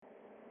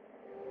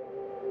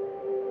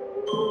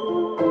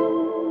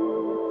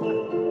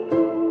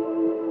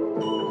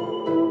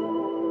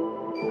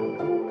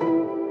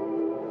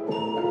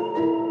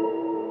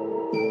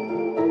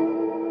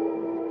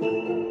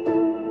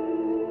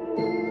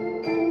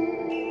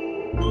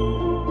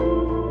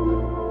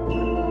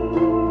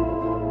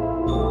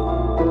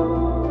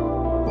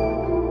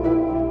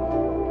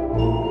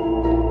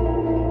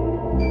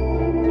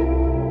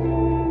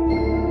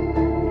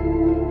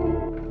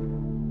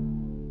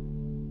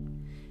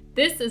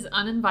This is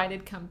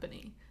Uninvited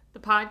Company, the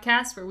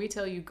podcast where we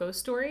tell you ghost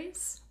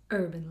stories,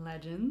 urban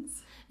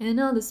legends, and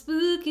all the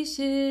spooky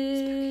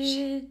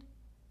shit.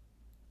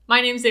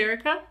 My name's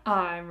Erica.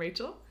 I'm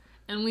Rachel.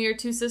 And we are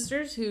two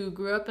sisters who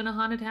grew up in a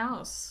haunted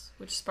house,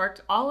 which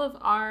sparked all of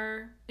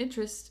our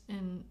interest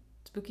in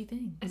spooky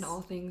things. And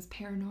all things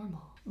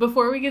paranormal.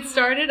 Before we get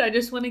started, I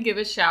just want to give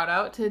a shout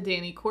out to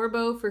Danny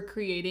Corbo for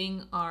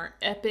creating our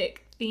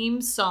epic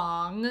theme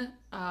song.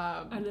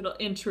 Our little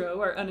intro,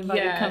 our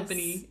Uninvited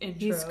Company intro.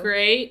 He's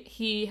great.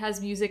 He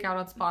has music out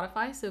on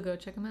Spotify, so go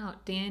check him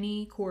out.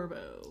 Danny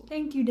Corbo.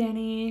 Thank you,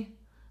 Danny.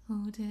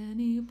 Oh,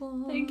 Danny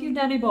boy. Thank you,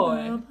 Danny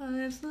boy. The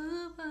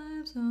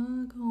pipes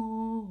are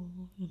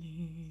calling.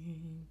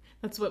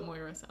 That's what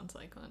Moira sounds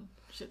like on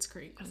Schitt's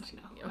Creek. I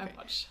know. Okay.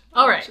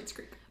 I watched Schitt's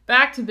Creek.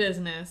 Back to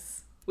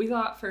business. We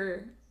thought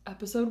for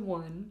episode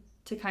 1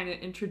 to kind of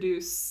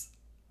introduce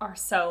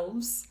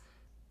ourselves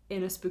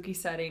in a spooky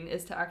setting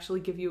is to actually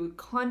give you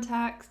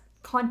context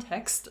for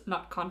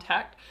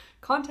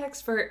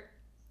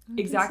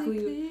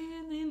exactly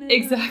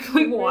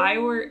why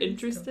we're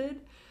interested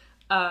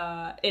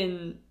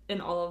in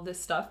all of this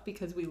stuff,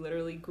 because we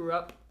literally grew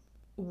up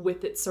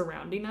with it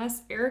surrounding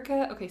us.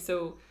 Erica, okay,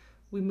 so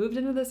we moved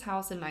into this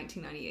house in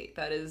 1998.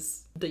 That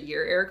is the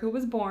year Erica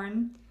was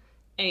born.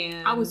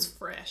 And I was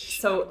fresh.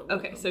 So,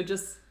 okay, so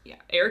just,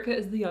 Erica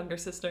is the younger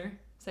sister.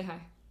 Say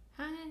hi.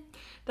 Hi.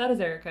 That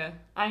is Erica.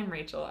 I'm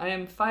Rachel. I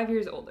am 5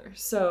 years older.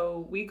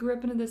 So we grew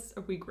up into this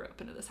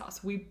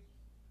house. We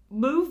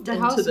moved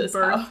into this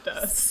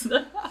house.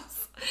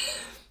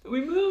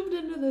 We moved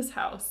into this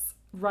house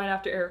right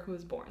after Erica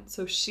was born.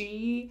 So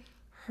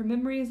her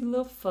memory is a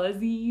little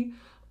fuzzy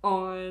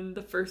on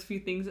the first few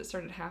things that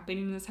started happening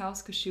in this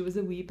house because she was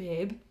a wee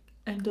babe.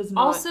 And does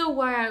not... Also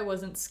why I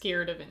wasn't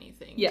scared of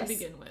anything to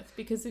begin with,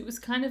 because it was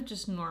kind of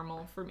just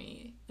normal for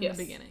me in the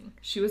beginning.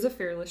 She was a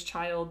fearless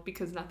child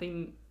because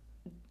nothing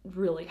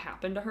really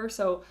happened to her.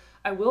 So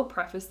I will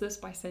preface this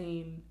by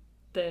saying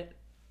that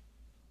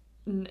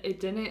it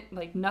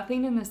didn't,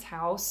 nothing in this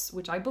house,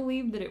 which I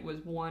believe that it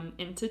was one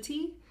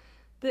entity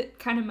that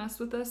kind of messed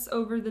with us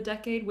over the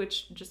decade,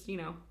 which just,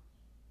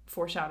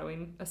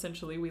 foreshadowing,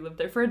 essentially, we lived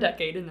there for a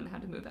decade and then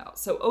had to move out.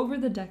 So over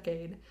the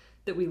decade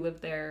that we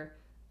lived there,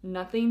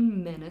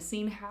 nothing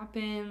menacing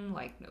happened,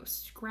 no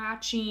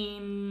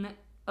scratching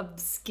of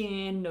the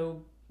skin,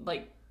 no,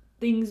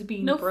 things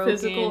being broken. No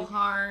physical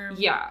harm.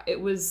 Yeah, it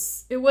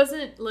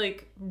wasn't,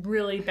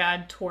 really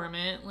bad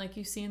torment like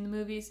you see in the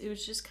movies. It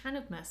was just kind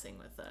of messing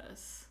with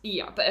us.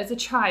 Yeah, but as a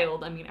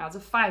child, as a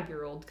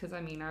 5-year-old, because,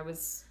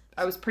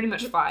 I was pretty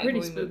much 5 when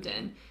we moved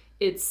in.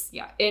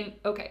 And,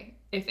 okay,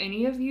 if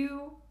any of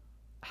you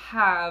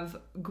have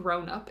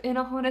grown up in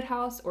a haunted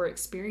house or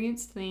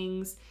experienced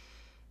things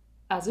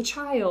as a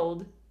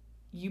child,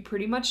 you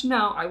pretty much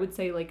know, I would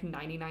say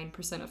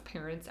 99% of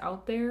parents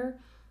out there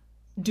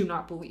do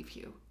not believe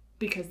you,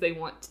 because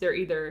they're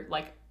either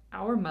like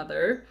our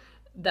mother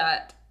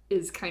that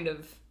is kind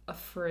of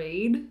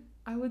afraid,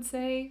 I would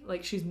say.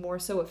 She's more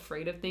so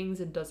afraid of things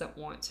and doesn't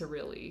want to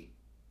really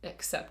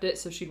accept it,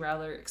 so she'd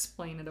rather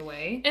explain it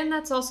away. And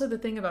that's also the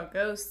thing about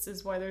ghosts,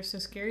 is why they're so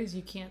scary, is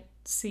you can't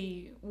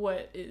see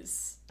what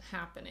is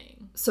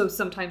happening. So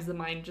sometimes the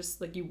mind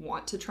just you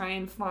want to try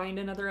and find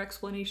another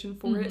explanation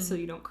for it so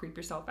you don't creep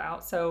yourself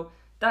out. So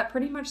that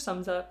pretty much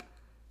sums up,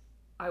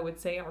 I would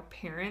say, our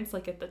parents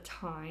at the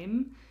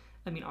time.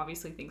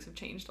 Obviously things have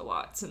changed a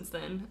lot since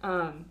then,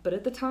 but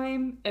at the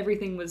time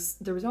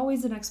there was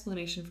always an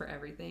explanation for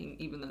everything,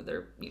 even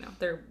though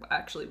there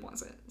actually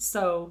wasn't.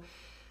 So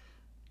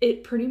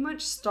it pretty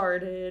much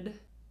started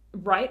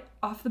right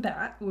off the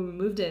bat when we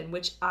moved in,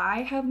 which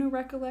I have no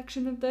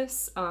recollection of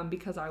this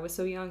because I was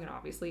so young, and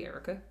obviously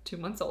Erica, 2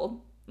 months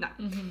old. No.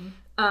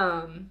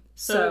 Mm-hmm.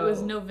 So it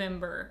was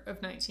November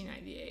of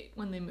 1998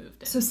 when they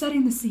moved in. So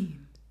setting the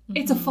scene. Mm-hmm.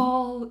 It's a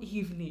fall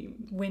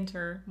evening.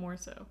 Winter, more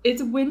so.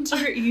 It's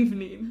winter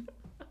evening.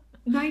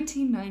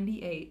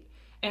 1998.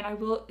 And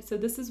so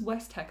this is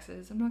West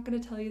Texas. I'm not going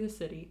to tell you the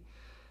city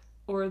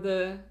or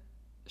the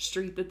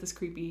street that this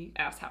creepy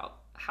ass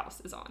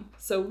house is on.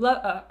 So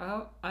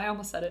I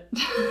almost said it.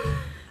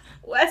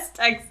 West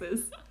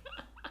Texas.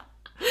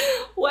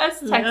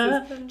 West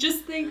Texas.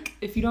 Just think,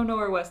 if you don't know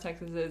where West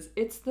Texas is,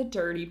 it's the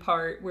dirty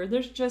part where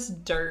there's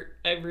just dirt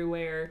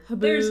everywhere.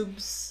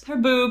 Haboobs.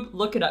 Haboob.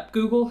 Look it up.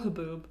 Google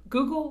Haboob.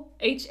 Google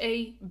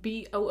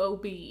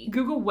Haboob.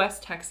 Google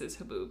West Texas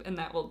Haboob, and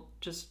that will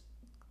just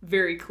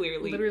very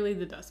clearly, literally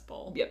the Dust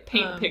Bowl. Yeah,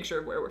 paint a picture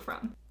of where we're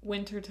from.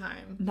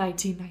 Wintertime.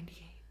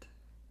 1998.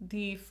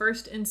 The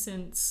first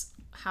instance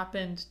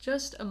happened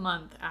just a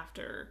month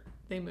after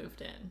they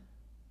moved in.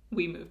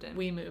 We moved in.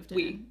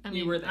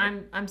 You were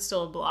there. I'm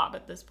still a blob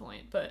at this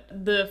point, but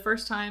the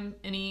first time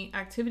any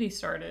activity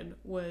started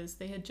was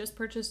they had just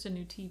purchased a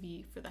new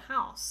TV for the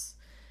house.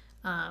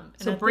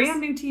 So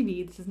brand new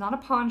TV. This is not a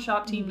pawn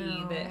shop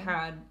TV that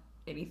had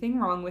anything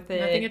wrong with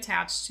it. Nothing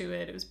attached to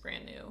it. It was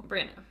brand new.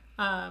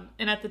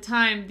 And at the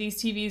time,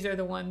 these TVs are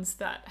the ones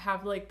that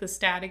have the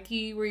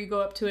staticky where you go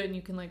up to it and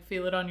you can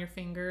feel it on your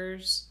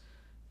fingers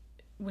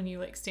when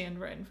you stand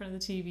right in front of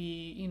the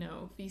TV,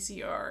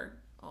 VCR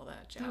all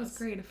that jazz. That was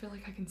great. I feel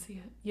like I can see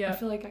it. Yeah. I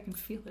feel like I can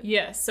feel it.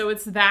 Yes, so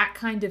it's that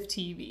kind of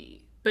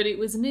TV, but it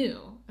was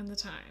new at the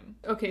time.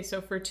 Okay,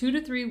 so for 2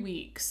 to 3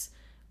 weeks,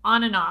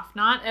 on and off,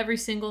 not every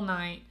single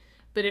night,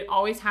 but it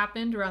always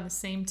happened around the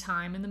same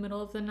time in the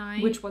middle of the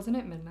night. Which wasn't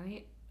it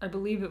midnight? I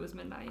believe it was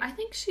midnight. I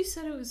think she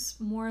said it was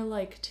more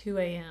like 2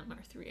 a.m.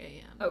 or 3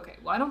 a.m. Okay,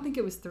 well, I don't think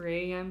it was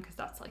 3 a.m. because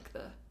that's like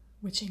the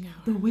witching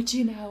hour. The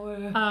witching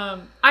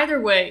hour. Either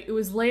way, it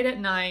was late at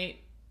night.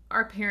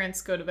 Our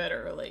parents go to bed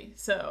early,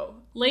 so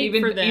late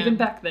for them. Even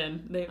back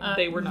then,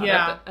 they were not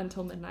up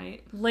until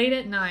midnight. Late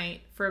at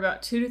night, for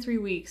about 2 to 3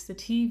 weeks, the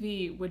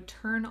TV would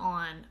turn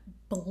on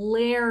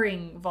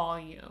blaring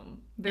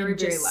volume. Very,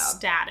 very loud.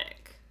 Static.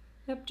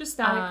 Yep, just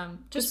static.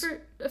 Just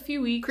for a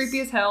few weeks. Creepy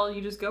as hell.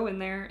 You just go in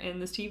there,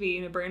 and this TV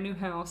in a brand new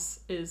house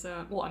is,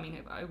 well, I mean,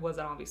 it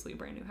wasn't obviously a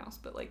brand new house,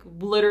 but, like,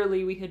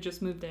 literally we had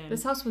just moved in.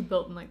 This house was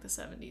built in, like, the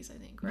 70s, I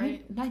think,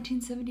 right?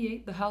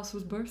 1978. The house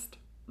was birthed.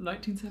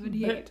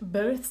 1978.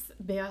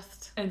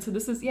 Birthed. And so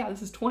this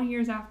is 20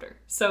 years after.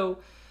 So,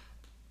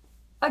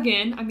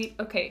 again, I mean,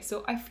 okay,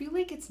 so I feel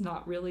like it's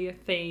not really a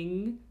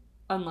thing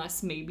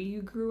unless maybe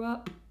you grew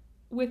up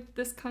with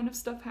this kind of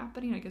stuff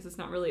happening. I guess it's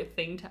not really a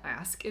thing to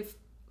ask if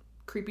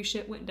creepy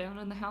shit went down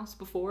in the house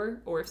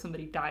before or if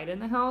somebody died in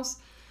the house.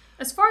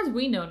 As far as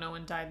we know, no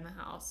one died in the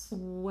house.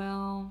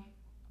 Well,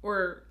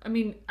 or I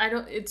mean,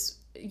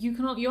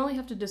 you only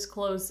have to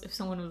disclose if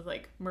someone was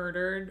like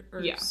murdered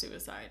or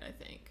suicide, I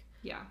think.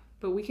 Yeah.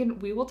 But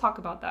we will talk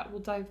about that.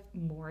 We'll dive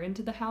more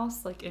into the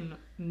house like in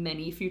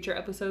many future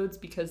episodes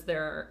because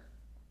there are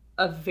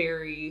a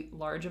very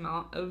large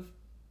amount of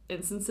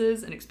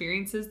instances and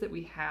experiences that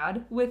we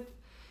had with,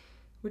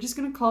 we're just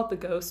going to call it the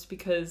ghost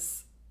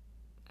because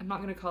I'm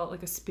not going to call it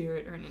like a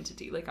spirit or an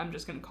entity. Like, I'm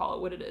just going to call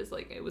it what it is.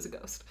 Like, it was a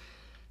ghost.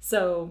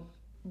 So,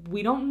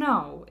 we don't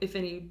know if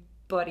anybody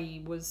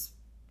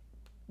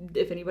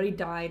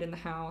died in the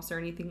house or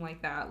anything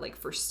like that. Like,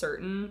 for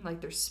certain,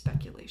 like, there's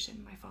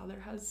speculation.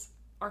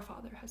 Our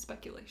father has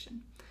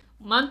speculation.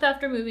 Month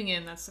after moving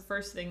in, that's the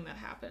first thing that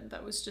happened.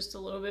 That was just a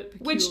little bit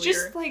peculiar. Which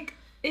just, like,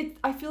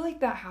 I feel like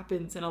that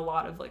happens in a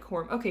lot of, like,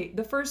 horror. Okay,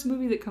 the first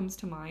movie that comes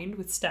to mind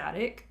with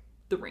static,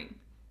 The Ring.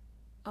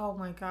 Oh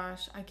my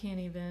gosh, I can't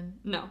even.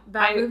 No.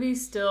 That movie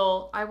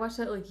still, I watched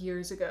that like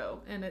years ago,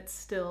 and it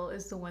still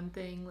is the one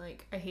thing,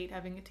 like, I hate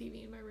having a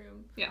TV in my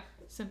room. Yeah.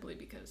 Simply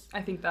because.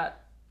 I think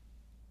that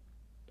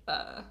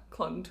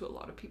clung to a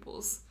lot of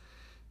people's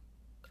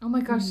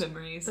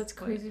memories. That's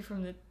crazy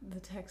from the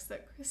text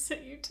that Chris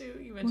sent you too.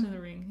 You mentioned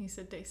The Ring. He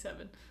said day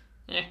 7.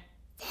 Yeah.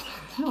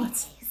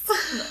 Let's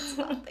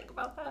not think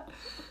about that.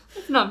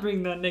 Let's not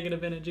bring that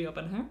negative energy up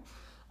on her.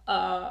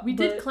 We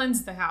did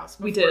cleanse the house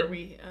before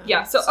we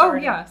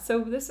started.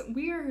 So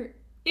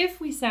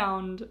if we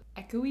sound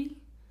echoey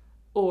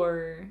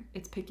or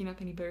it's picking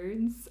up any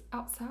birds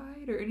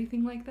outside or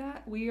anything like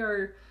that, we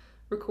are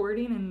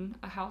recording in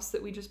a house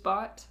that we just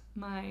bought.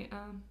 My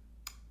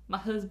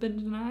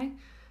husband and I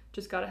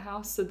just got a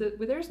house, so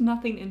there's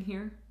nothing in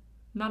here,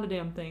 not a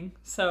damn thing.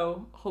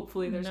 So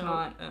hopefully there's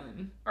not.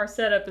 Our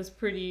setup is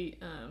pretty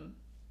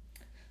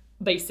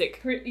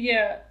basic.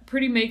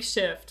 Pretty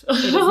makeshift.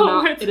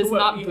 It is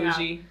not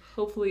bougie. Have.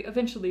 Hopefully,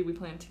 eventually we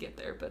plan to get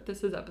there, but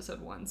this is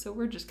episode 1, so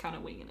we're just kind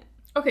of winging it.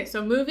 Okay,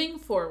 so moving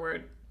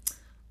forward,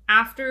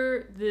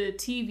 after the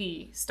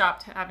TV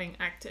stopped having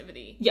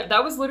activity. Yeah,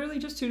 that was literally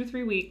just 2 to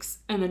 3 weeks,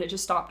 and then it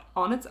just stopped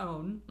on its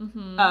own.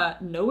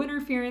 Mm-hmm. No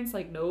interference,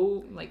 he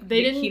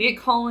didn't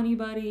call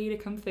anybody to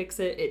come fix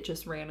it. It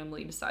just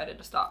randomly decided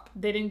to stop.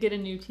 They didn't get a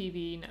new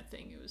TV,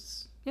 nothing. It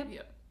was...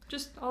 Yep.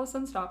 Just all of a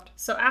sudden stopped.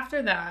 So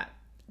after that,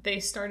 they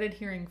started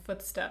hearing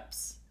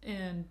footsteps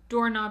and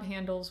doorknob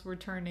handles were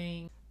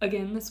turning.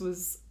 Again, this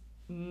was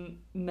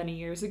many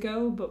years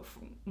ago, but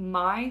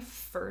my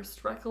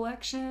first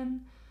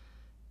recollection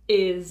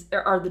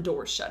are the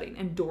doors shutting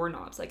and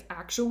doorknobs, like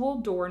actual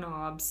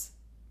doorknobs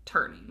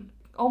turning.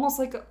 Almost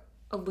like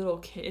a little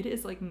kid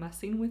is like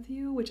messing with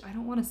you, which I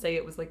don't want to say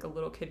it was like a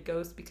little kid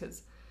ghost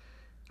because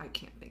I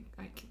can't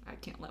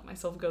let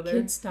myself go there.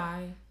 Kids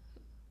die.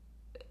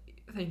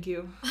 Thank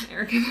you,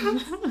 Erica.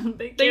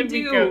 they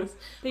do. Ghosts.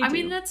 I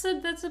mean, that's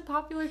a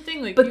popular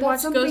thing. Like, but you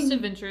watch Ghost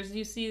Adventures,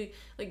 you see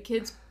like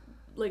kids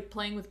like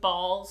playing with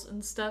balls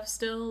and stuff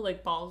still,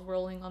 like balls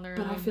rolling on their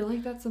own. But I feel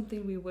like that's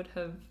something we would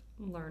have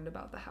learned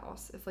about the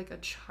house if like a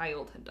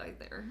child had died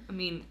there. I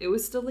mean, it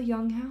was still a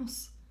young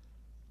house.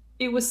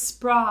 It was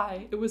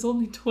spry. It was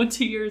only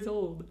 20 years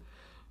old.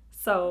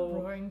 So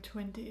roaring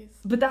 20s.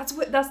 But that's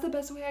the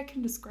best way I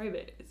can describe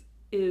it.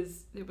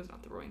 Is it was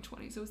not the roaring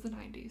 20s. It was the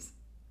 90s.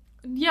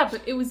 Yeah,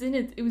 but it was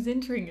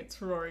entering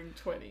its roaring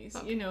 20s.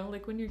 Okay. You know,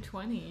 like when you're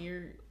 20,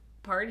 you're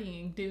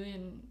partying,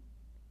 doing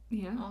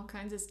all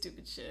kinds of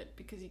stupid shit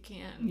because you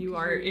can. You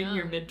are in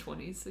your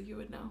mid-20s, so you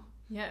would know.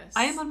 Yes.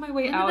 I am on my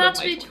way out of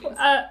my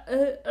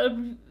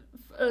 20s.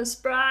 A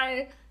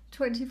spry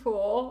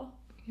 24.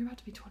 You're about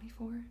to be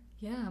 24?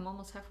 Yeah, I'm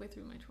almost halfway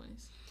through my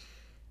 20s.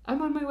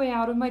 I'm on my way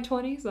out of my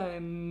 20s.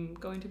 I'm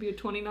going to be a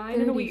 29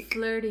 in a week.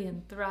 Flirty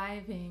and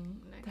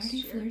thriving next 30,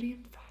 year. Flirty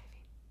and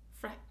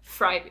thriving.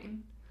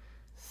 Thriving.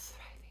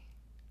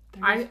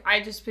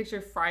 I just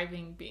picture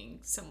Friving being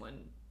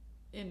someone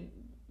in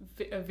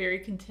a very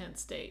content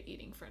state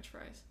eating French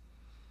fries.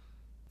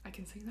 I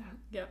can see that.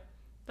 Yep.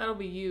 That'll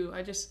be you.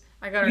 I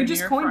got our You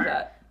just coined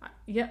that.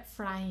 Yep,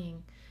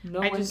 frying. No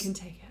one can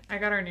take it. I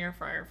got our air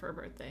fryer for a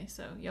birthday,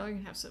 so y'all are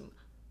gonna have some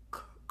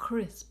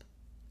crisp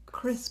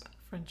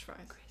French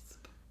fries.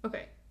 Crisp.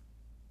 Okay.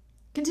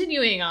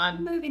 Continuing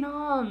on. Moving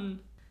on.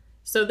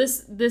 So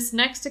this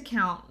next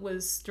account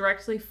was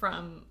directly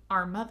from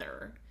our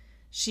mother.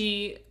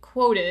 She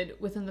quoted,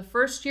 "Within the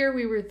first year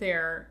we were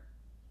there,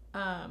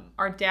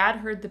 our dad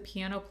heard the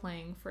piano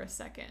playing for a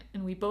second,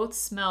 and we both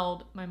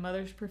smelled my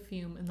mother's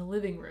perfume in the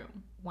living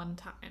room one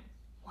time."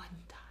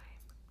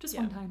 Just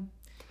one time.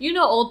 You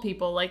know, old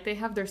people, like, they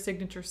have their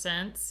signature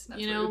scents.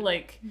 That's rude.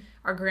 Like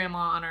our grandma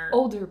on our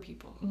older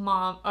people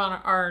mom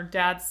on our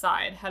dad's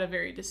side had a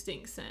very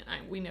distinct scent.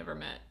 We never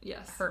met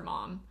her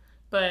mom,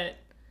 but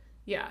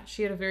yeah,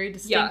 she had a very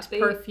distinct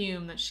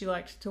perfume that she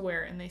liked to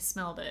wear, and they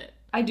smelled it.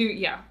 I do,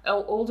 yeah.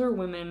 Elderly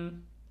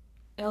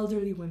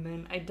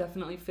women, I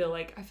definitely feel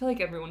like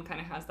everyone kind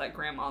of has that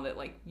grandma that,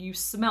 like, you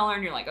smell her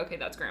and you're like, okay,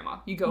 that's grandma.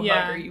 You go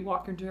hug her, you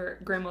walk into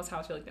her grandma's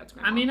house, you're like, that's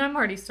grandma. I mean, I'm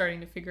already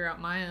starting to figure out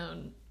my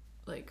own,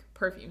 like,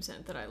 perfume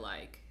scent that I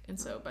like. And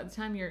so by the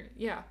time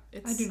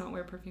I do not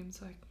wear perfume,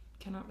 so I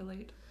cannot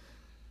relate.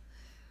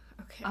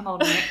 Okay. I'm all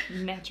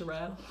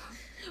natural.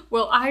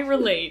 Well, I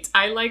relate.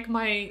 I like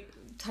my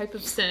type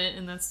of scent,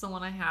 and that's the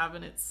one I have,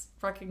 and it's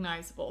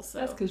recognizable. So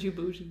that's because you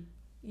bougie.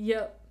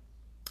 Yep.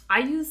 I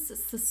use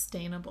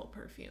sustainable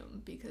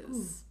perfume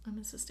because I'm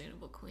a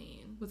sustainable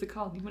queen. What's it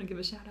called? You want to give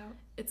a shout out?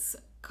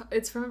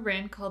 It's from a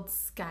brand called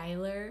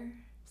Skylar.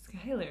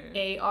 Skylar.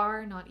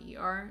 A-R, not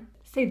E-R.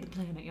 Save the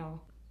planet,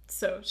 y'all.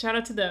 So, shout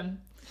out to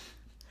them.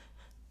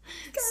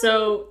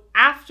 So,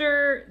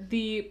 after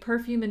the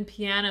perfume and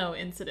piano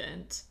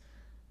incident,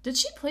 did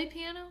she play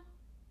piano?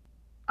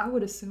 I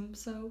would assume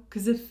so.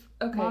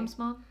 Mom's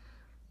mom?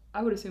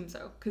 I would assume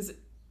so. Because,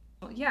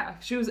 yeah,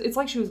 it's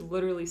like she was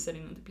literally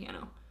sitting at the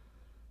piano.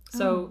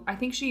 So, I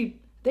think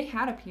they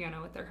had a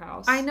piano at their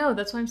house. I know,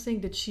 that's why I'm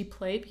saying, did she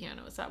play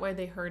piano? Is that why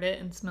they heard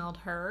it and smelled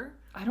her?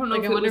 I don't know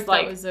if it was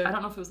like, I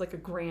don't know if it was like a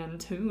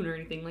grand tune or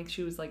anything. Like,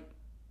 she was like,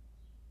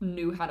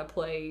 knew how to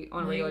play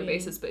on a regular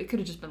basis, but it could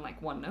have just been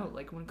like one note,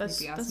 like one creepy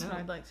ass note. That's what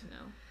I'd like to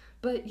know.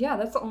 But yeah,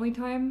 that's the only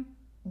time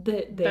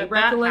that they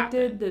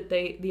recollected that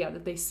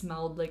they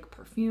smelled like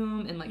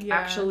perfume and like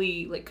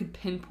actually like could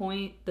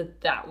pinpoint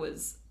that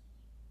was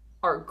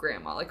our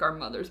grandma, like our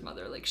mother's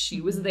mother. Like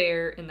she was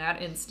there in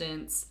that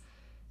instance,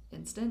 I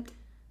think.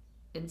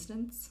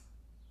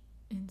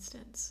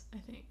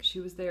 She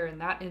was there in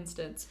that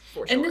instance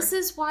for sure. And this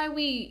is why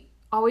we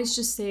always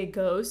just say a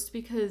ghost,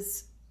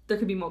 because there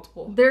could be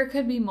multiple. There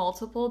could be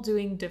multiple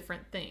doing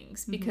different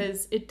things,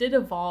 because it did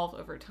evolve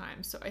over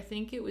time. So I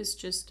think it was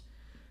just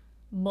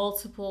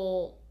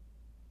multiple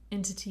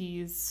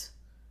entities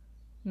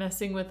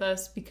messing with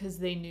us because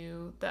they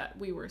knew that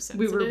we were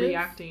sensitive. We were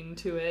reacting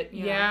to it.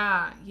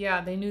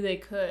 Yeah, they knew they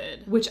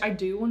could. Which I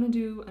do want to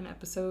do an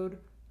episode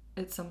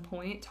at some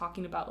point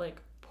talking about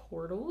like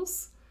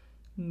portals,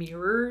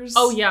 mirrors.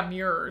 Oh yeah,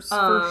 mirrors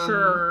for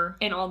sure,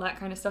 and all that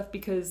kind of stuff.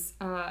 Because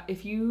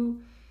if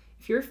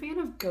you're a fan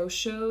of ghost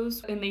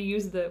shows and they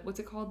use the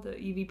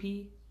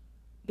EVP,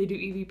 they do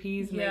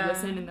EVPs and they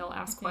listen and they'll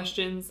ask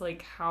questions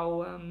like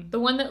how the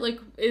one that like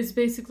is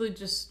basically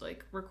just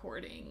like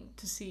recording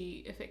to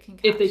see if it can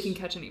catch... if they can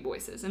catch any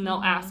voices, and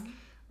they'll ask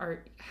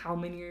how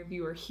many of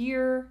you are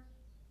here.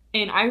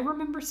 And I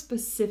remember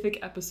specific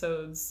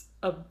episodes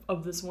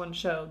of this one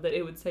show that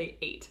it would say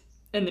 8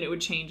 and then it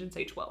would change and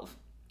say 12.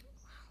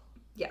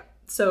 Yeah.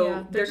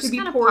 So there could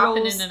be portals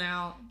popping in and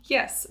out.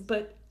 Yes,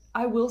 but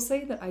I will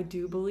say that I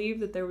do believe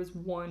that there was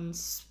one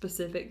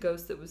specific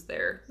ghost that was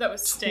there. That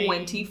was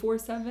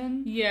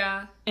 24/7.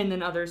 Yeah. And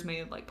then others may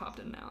have like popped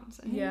in and out and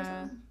said, hey,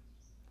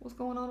 what's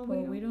going on over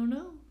here? We don't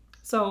know.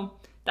 So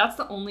that's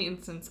the only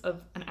instance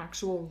of an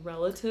actual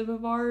relative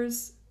of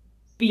ours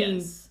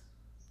being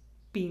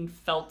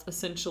felt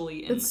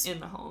essentially in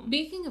the home.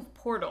 Speaking of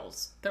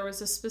portals, there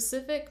was a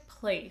specific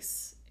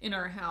place in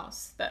our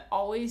house that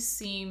always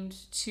seemed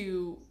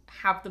to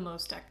have the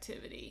most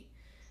activity.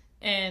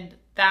 And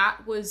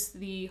that was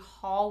the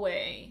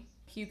hallway.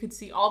 You could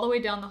see all the way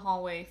down the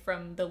hallway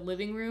from the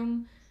living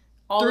room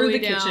all the way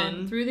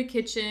down through the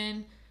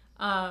kitchen.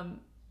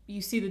 You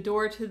see the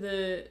door to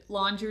the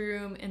laundry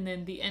room, and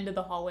then the end of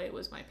the hallway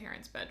was my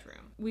parents'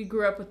 bedroom. We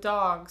grew up with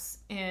dogs,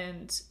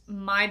 and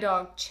my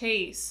dog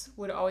Chase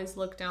would always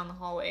look down the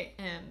hallway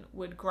and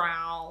would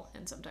growl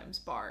and sometimes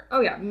bark.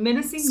 Oh yeah,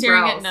 menacing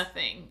staring growls. At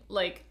nothing,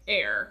 like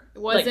air.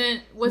 It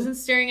wasn't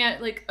staring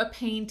at like a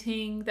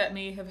painting that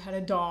may have had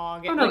a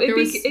dog. Oh no, it'd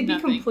be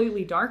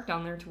completely dark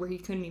down there to where he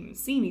couldn't even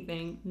see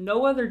anything.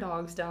 No other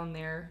dogs down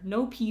there,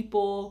 no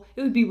people.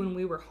 It would be when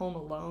we were home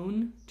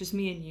alone, just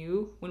me and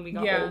you, when we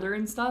got older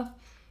and stuff.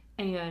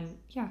 And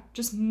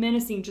just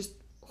menacing, just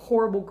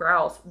horrible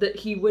growls that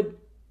he was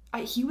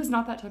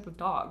not that type of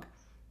dog.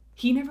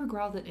 He never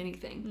growled at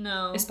anything.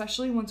 No.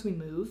 Especially once we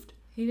moved.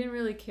 He didn't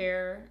really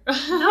care.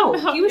 No,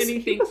 he was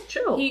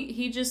chill.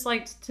 He just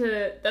liked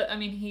to,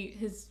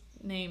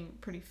 name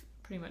pretty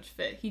much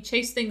fit. He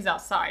chased things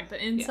outside, but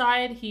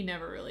inside he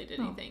never really did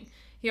anything.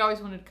 He always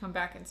wanted to come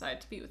back inside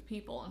to be with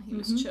people, and he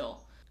was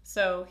chill.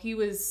 So he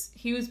was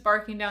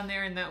barking down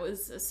there, and that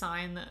was a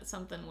sign that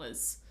something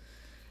was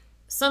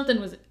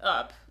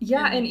up.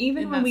 Yeah, and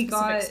even when we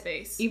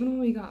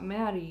got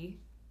Maddie,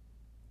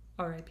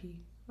 R.I.P.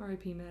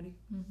 Maddie.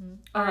 Mm-hmm.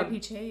 R.I.P.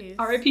 Chase.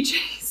 R.I.P.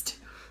 Chase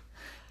too.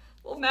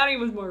 Well, Maddie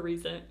was more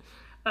recent.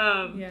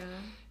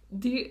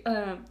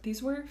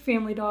 These were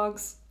family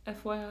dogs,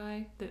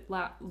 FYI, that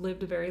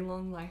lived a very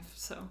long life.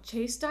 So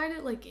Chase died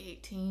at like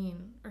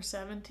 18 or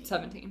 17.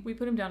 17. We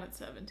put him down at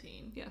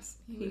 17. Yes,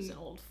 he was an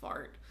old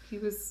fart. He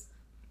was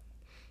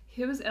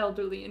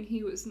elderly, and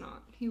he was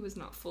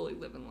not fully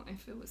living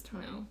life. It was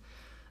time.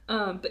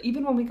 No. But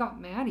even when we got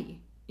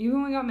Maddie,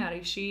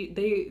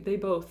 they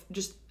both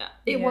just,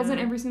 it wasn't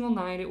every single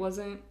night. It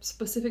wasn't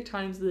specific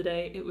times of the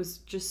day. It was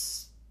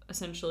just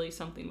essentially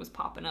something was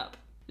popping up.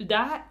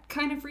 That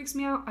kind of freaks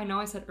me out. I know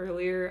I said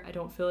earlier, I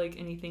don't feel like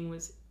anything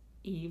was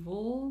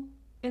evil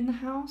in the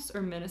house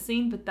or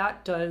menacing, but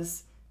that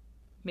does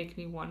make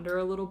me wonder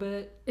a little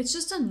bit. It's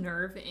just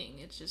unnerving.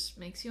 It just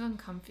makes you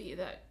uncomfy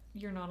that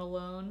you're not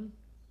alone,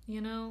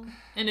 you know?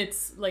 And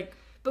it's like,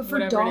 but for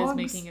whatever dogs,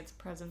 it is making its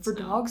presence for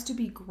known. Dogs to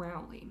be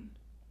growling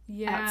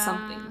at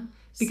something.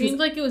 Because seemed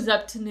like it was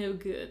up to no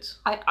good.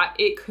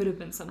 It could have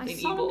been something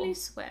evil. I solemnly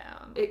swear,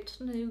 it's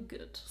no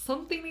good.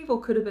 Something evil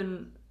could have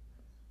been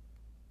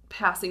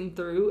passing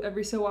through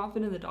every so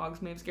often, and the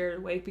dogs may have scared it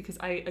away, because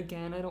I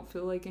don't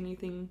feel like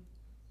anything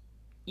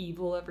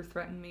evil ever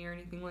threatened me or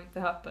anything like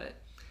that,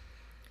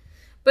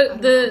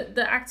 but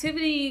the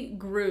activity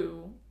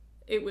grew.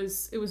 It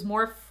was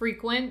more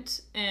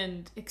frequent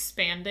and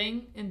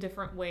expanding in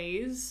different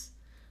ways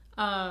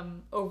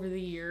over the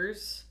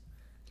years.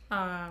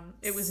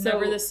 It was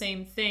never the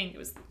same thing. It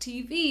was the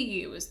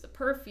TV, it was the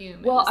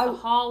perfume, it was the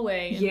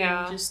hallway, and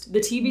then just the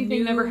TV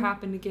thing never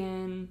happened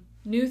again.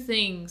 New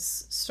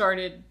things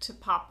started to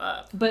pop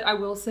up. But I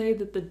will say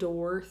that the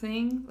door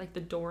thing, like the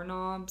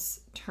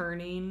doorknobs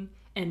turning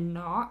and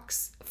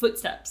knocks,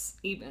 footsteps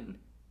even,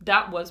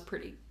 that was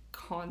pretty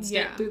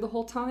constant through the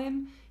whole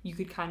time. You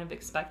could kind of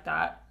expect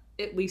that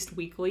at least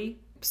weekly.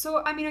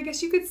 So, I mean, I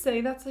guess you could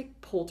say that's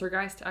like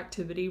poltergeist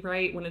activity,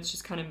 right? When it's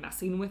just kind of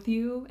messing with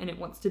you and it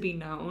wants to be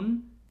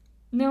known.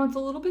 Now, it's a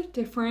little bit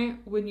different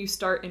when you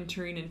start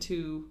entering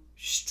into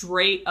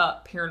straight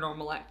up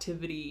paranormal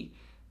activity,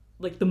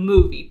 like the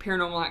movie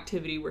Paranormal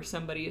Activity, where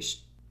somebody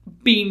is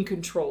being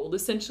controlled,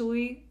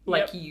 essentially,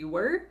 like you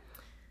were.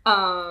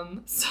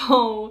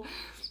 So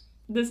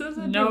this is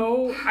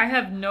I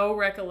have no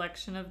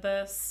recollection of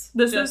this.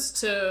 Just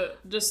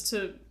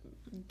to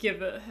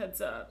give a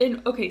heads up.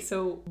 And okay,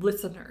 so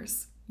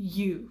listeners,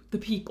 you, the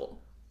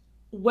people,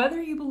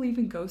 whether you believe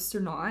in ghosts or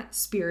not,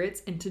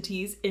 spirits,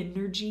 entities,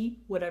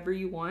 energy, whatever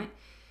you want,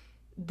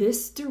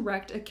 this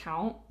direct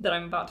account that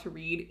I'm about to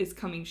read is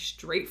coming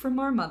straight from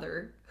our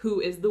mother, who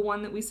is the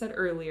one that we said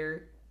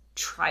earlier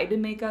tried to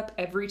make up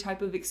every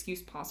type of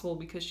excuse possible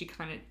because she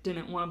kind of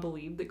didn't want to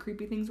believe that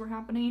creepy things were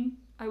happening,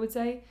 I would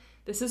say.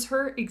 This is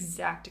her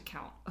exact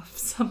account of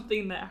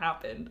something that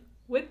happened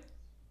with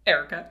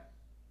Erica.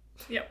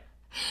 Yep.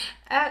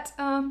 At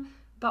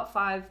about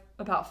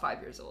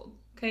 5 years old.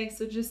 Okay,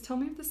 so just tell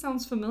me if this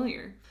sounds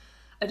familiar.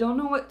 I don't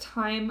know what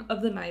time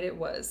of the night it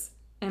was,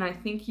 and I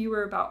think you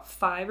were about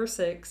 5 or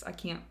 6, I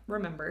can't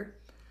remember,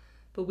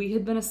 but we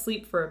had been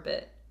asleep for a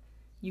bit.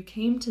 You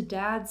came to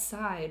Dad's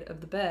side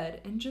of the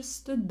bed and just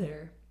stood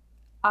there,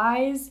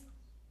 eyes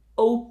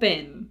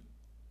open,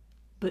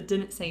 but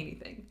didn't say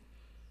anything.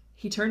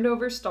 He turned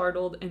over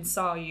startled and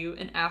saw you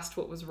and asked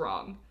what was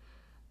wrong.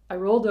 I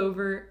rolled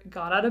over,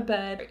 got out of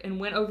bed, and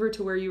went over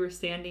to where you were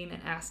standing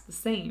and asked the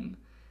same.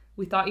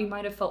 We thought you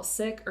might have felt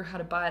sick or had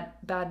a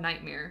bad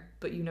nightmare,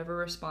 but you never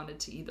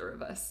responded to either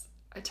of us.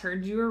 I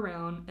turned you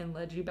around and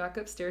led you back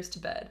upstairs to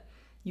bed.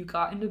 You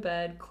got into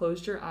bed,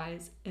 closed your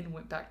eyes, and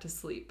went back to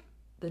sleep.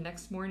 The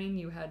next morning,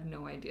 you had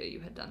no idea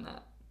you had done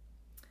that.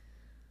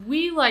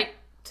 We like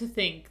to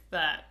think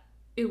that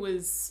it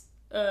was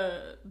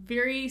a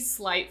very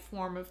slight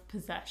form of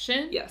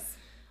possession. Yes.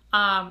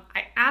 I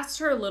asked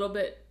her a little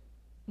bit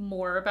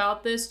more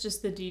about this,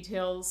 just the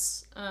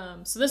details.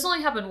 So this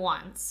only happened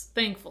once,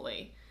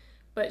 thankfully.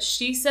 But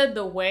she said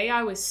the way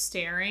I was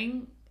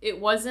staring, it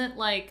wasn't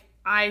like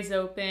eyes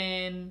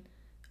open,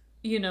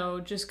 you know,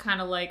 just kind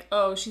of like,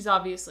 oh, she's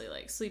obviously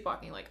like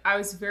sleepwalking. Like, I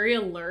was very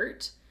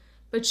alert.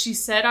 But she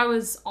said I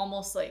was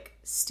almost like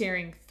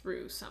staring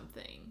through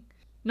something.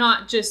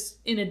 Not just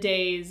in a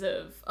daze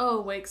of,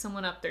 oh, wake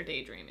someone up, they're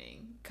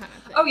daydreaming kind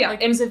of thing. Oh, yeah.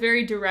 Like, it was a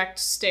very direct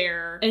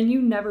stare. And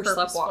you never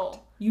sleptwalked.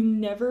 You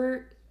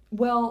never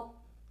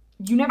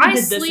did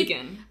this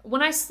again.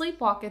 When I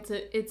sleepwalk,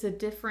 it's a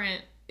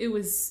different, it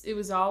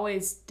was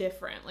always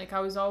different. Like, I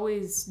was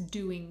always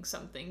doing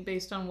something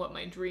based on what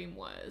my dream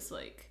was.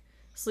 Like,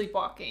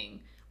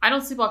 sleepwalking. I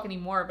don't sleepwalk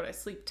anymore, but I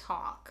sleep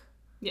talk.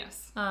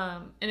 Yes.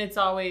 And it's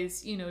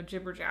always, you know,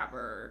 jibber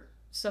jabber,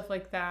 stuff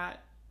like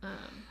that.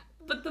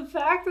 But the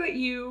fact that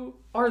you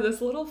are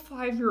this little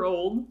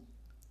 5-year-old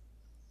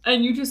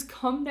and you just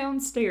come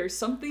downstairs,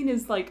 something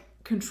is like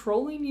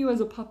controlling you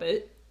as a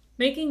puppet.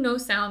 Making no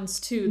sounds,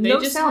 too. They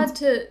just had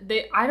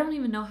to... I don't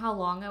even know how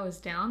long I was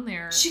down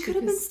there. She could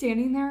have been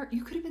standing there.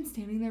 You could have been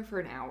standing there for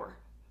an hour.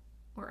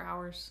 Or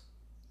hours.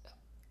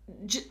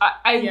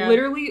 I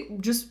literally,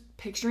 just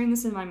picturing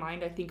this in my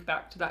mind, I think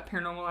back to that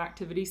Paranormal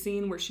Activity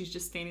scene where she's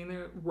just standing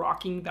there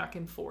rocking back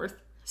and forth.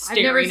 I've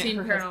never seen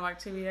Paranormal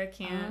Activity. I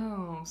can't.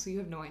 Oh, so you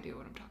have no idea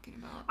what I'm talking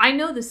about. I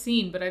know the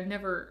scene, but I've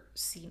never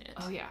seen it.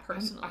 Oh, yeah.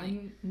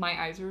 Personally. My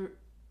eyes are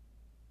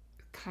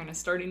kind of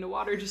starting to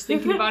water just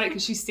thinking about it,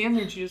 because she stands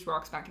there and she just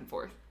rocks back and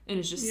forth and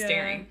is just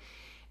staring.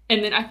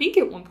 And then I think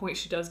at one point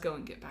she does go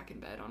and get back in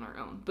bed on her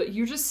own. But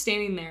you're just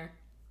standing there.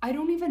 I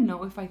don't even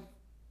know if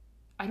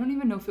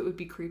it would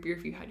be creepier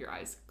if you had your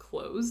eyes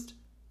closed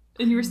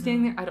and you were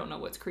standing there. I don't know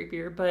what's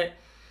creepier, but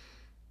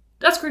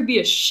that's creepy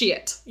as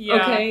shit. Yeah.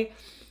 Okay?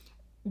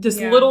 This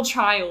little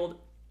child,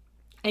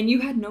 and you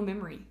had no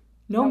memory.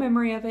 No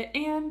memory of it.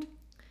 And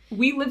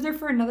we lived there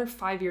for another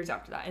 5 years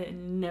after that, and it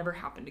never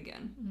happened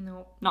again.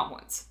 No. Not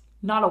once.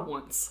 Not a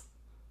once.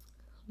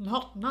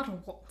 Not a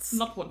once.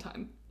 Not one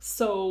time.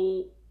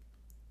 So,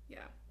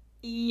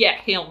 yeah,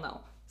 hell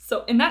no.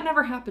 So, and that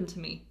never happened to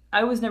me.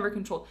 I was never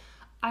controlled.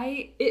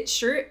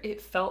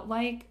 It felt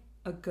like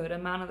a good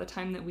amount of the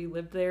time that we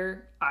lived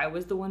there, I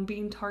was the one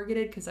being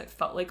targeted, because I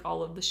felt like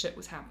all of the shit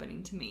was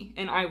happening to me,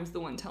 and I was the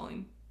one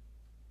telling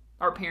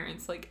our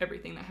parents, like,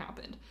 everything that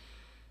happened.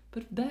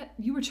 But that,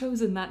 you were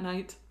chosen that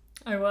night.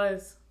 I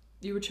was.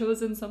 You were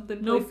chosen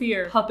something. No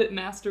fear. Puppet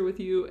master with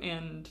you,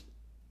 and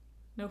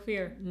no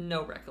fear.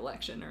 No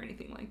recollection or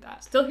anything like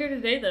that. Still here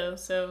today, though,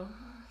 so.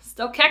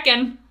 Still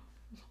kicking.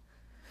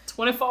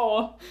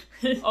 24.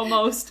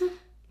 Almost.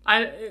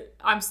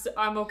 I'm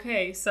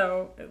okay,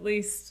 so at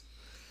least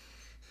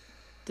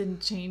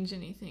didn't change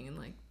anything in,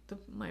 like,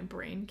 my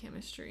brain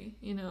chemistry,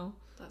 you know?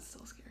 That's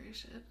still scary as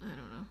shit. I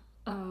don't know.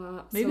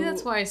 Maybe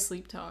that's why I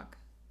sleep talk.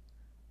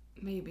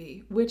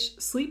 Maybe. Which,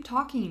 sleep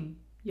talking,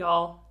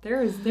 y'all.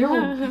 There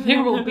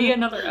will be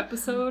another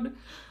episode.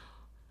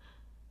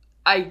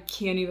 I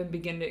can't even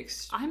begin to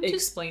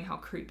explain how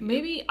creepy.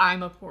 Maybe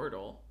I'm a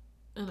portal.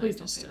 Please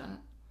don't say that.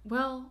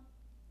 Well,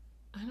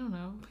 I don't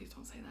know. Please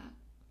don't say that.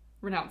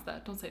 Renounce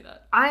that. Don't say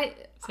that. I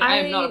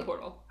am not a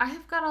portal. I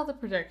have got all the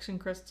protection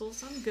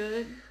crystals. I'm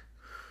good.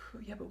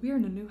 Yeah, but we're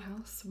in a new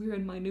house. We're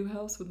in my new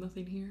house with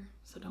nothing here.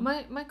 So don't.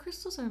 My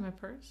crystals are in my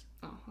purse.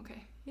 Oh,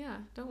 okay. Yeah,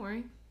 don't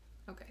worry.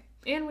 Okay.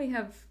 And we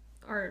have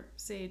our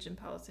sage in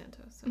Palo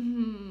Santo. So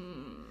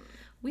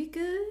we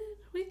good.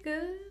 We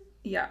good.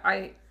 Yeah,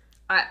 I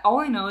all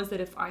I know is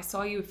that if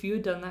you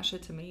had done that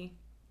shit to me,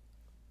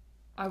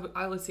 I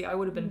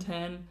would have been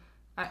 10.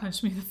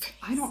 Punch me in the face.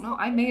 I don't know.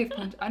 I may have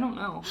punched. I don't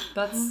know.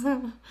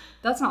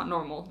 That's not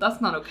normal.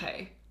 That's not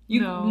okay.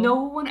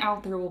 No one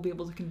out there will be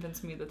able to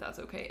convince me that that's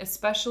okay,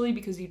 especially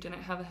because you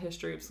didn't have a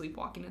history of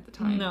sleepwalking at the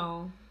time.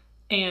 No.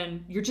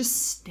 And you're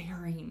just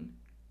staring.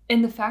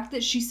 And the fact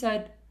that she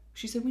said,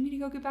 we need to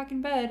go get back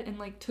in bed, and,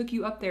 like, took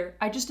you up there.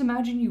 I just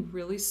imagine you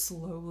really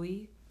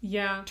slowly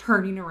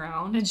turning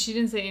around. And she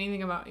didn't say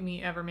anything about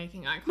me ever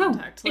making eye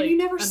contact. No, and you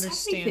never said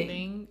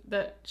understanding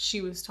that she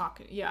was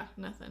talking. Yeah,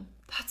 nothing.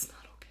 That's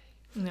not okay.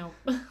 No.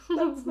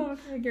 That's not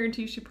okay. I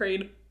guarantee she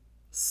prayed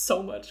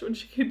so much when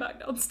she came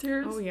back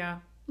downstairs. Oh, yeah.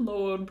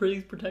 Lord,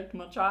 please protect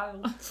my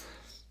child.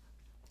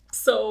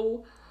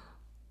 So,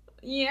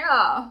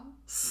 yeah.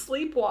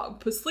 Sleep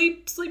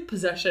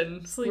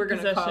possession, we're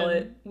going to call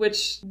it.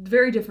 Which,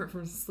 very different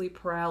from sleep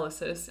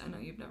paralysis. I know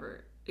you've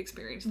never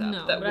experienced that.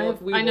 No, but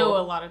I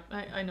know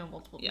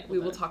multiple people. Yeah, we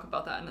will talk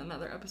about that in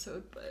another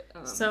episode.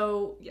 But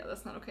so, yeah,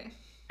 that's not okay.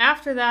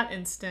 After that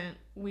instant,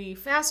 we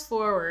fast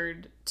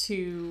forward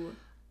to...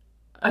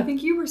 I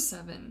think you were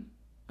 7.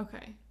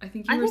 Okay. I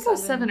think I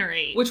was 7 or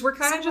 8. Which we're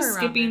kind of just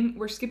skipping.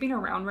 We're skipping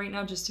around right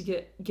now just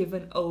to give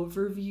an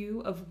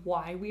overview of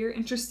why we are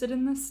interested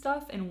in this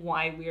stuff and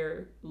why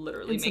we're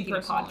literally making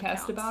a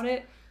podcast about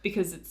it.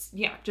 Because it's,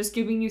 just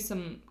giving you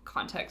some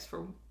context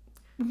for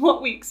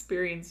what we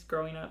experienced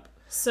growing up.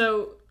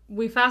 So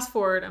we fast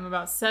forward. I'm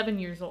about 7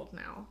 years old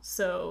now.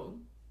 So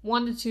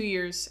 1 to 2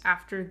 years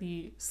after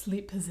the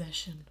sleep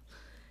possession.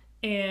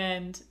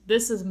 And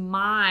this is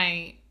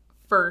my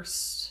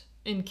first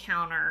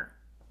encounter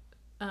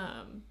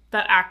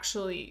that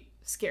actually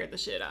scared the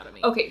shit out of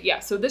me. Okay, yeah.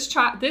 So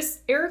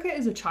this Erica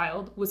as a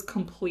child was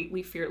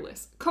completely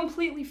fearless.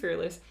 Completely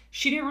fearless.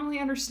 She didn't really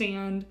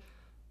understand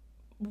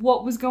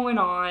what was going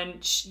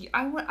on.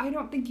 I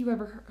don't think you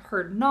ever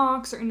heard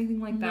knocks or anything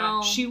like that.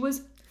 No. She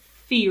was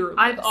fearless.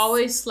 I've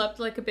always slept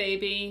like a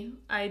baby.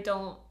 I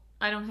don't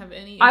have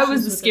any issues. I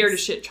was a scared as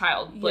shit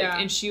child.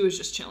 And she was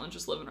just chilling,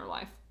 just living her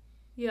life.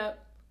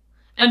 Yep.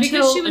 And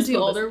because she was the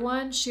older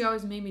one, she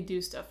always made me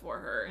do stuff for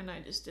her, and I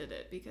just did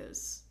it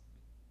because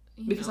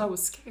I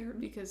was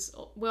scared. Because,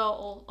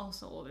 well,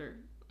 also older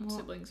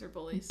siblings are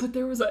bullies. But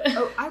there was there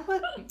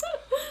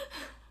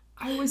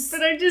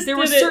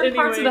were certain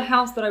parts of the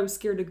house that I was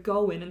scared to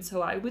go in, and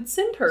so I would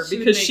send her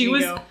because she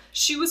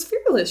was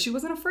fearless. She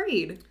wasn't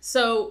afraid.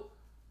 So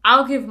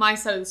I'll give my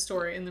side of the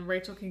story, and then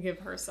Rachel can give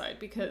her side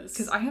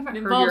because I haven't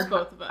heard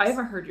both of us. I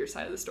haven't heard your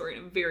side of the story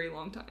in a very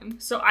long time.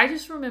 So I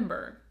just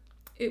remember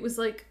it was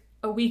like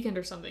a weekend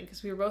or something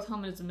because we were both home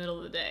and it was the middle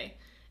of the day.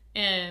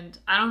 And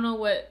I don't know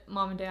what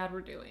mom and dad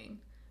were doing,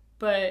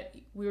 but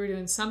we were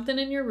doing something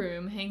in your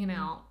room, hanging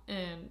out,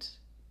 and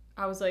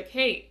I was like,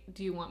 hey,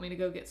 do you want me to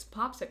go get some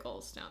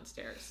popsicles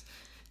downstairs?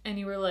 And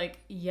you were like,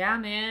 yeah,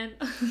 man.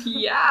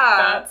 Yeah.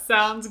 That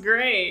sounds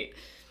great.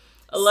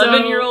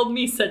 11-year-old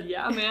me said,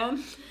 yeah,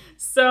 man.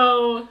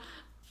 So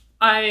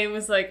I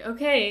was like,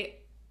 okay,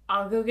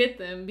 I'll go get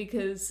them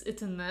because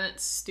it's in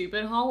that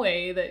stupid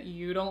hallway that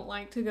you don't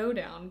like to go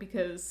down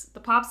because the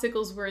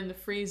popsicles were in the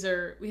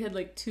freezer. We had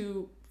like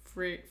 2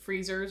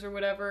 freezers or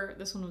whatever.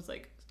 This one was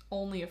like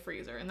only a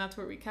freezer, and that's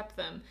where we kept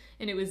them.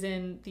 And it was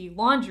in the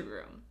laundry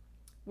room,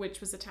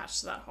 which was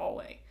attached to that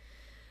hallway.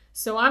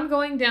 So I'm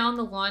going down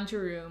the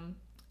laundry room,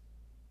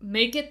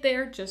 make it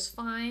there just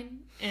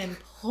fine, and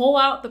pull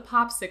out the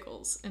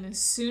popsicles. And as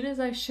soon as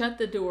I shut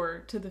the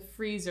door to the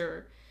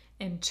freezer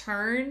and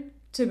turn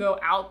to go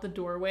out the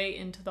doorway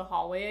into the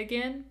hallway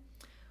again,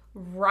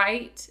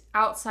 right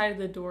outside of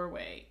the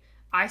doorway,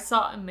 I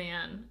saw a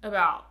man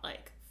about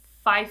like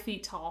 5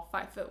 feet tall,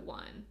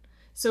 5'1".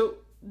 So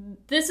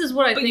this is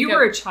what I think. But you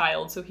were a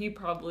child, so he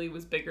probably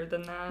was bigger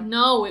than that.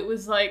 No, it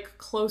was like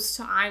close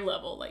to eye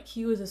level. Like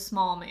he was a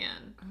small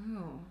man.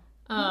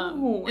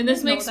 Oh. And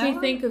this makes me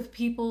think of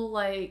people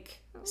like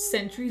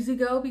centuries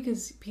ago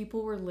because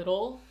people were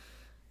little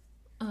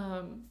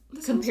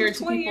compared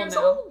to people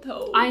now. Old,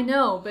 though. I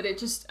know, but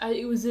it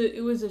was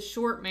a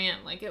short man.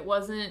 Like I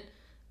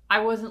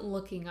wasn't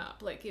looking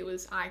up. Like it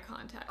was eye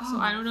contact. So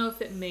I don't know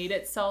if it made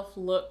itself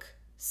look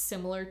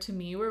similar to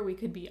me where we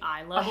could be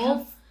eye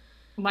level.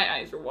 My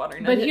eyes were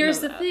watering. But here's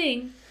the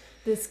thing.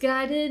 This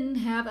guy didn't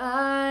have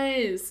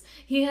eyes.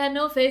 He had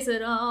no face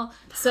at all.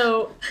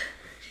 So,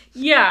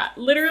 yeah,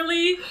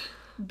 literally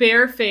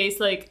bare face,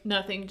 like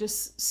nothing,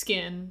 just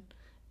skin.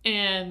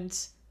 And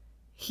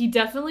he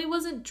definitely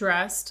wasn't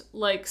dressed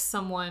like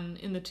someone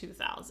in the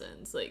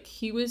 2000s. Like,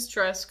 he was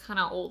dressed kind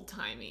of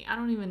old-timey. I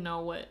don't even know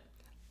what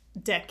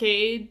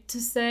decade to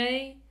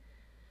say.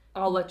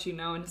 I'll let you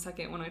know in a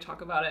second when I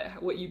talk about it,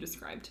 what you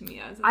described to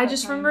me as. I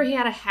just remember he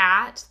had a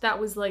hat that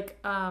was like,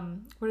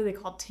 what are they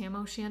called? Tam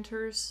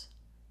o'shanters?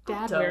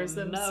 Dad wears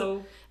them.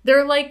 So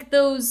they're like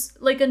those,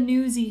 like a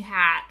newsy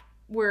hat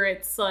where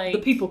it's like... The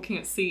people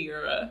can't see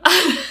your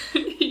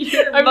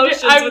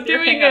motions I'm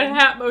doing a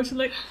hat motion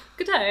like,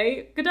 good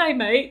day,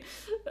 mate.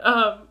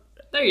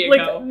 There you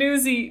go. Like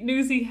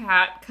newsy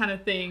hat kind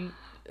of thing.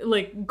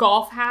 Like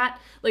golf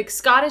hat. Like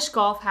Scottish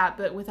golf hat,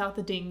 but without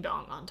the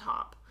ding-dong on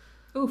top.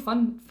 Oh,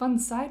 fun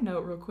side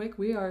note real quick.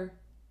 We are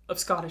of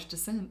Scottish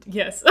descent.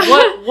 Yes.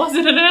 What? Was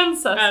it an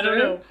ancestor? I don't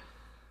know.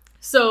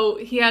 So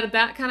he had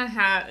that kind of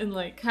hat and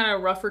like kind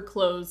of rougher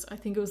clothes. I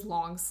think it was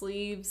long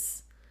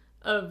sleeves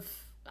of,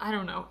 I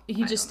don't know.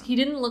 He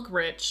didn't look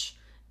rich,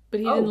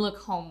 but he didn't look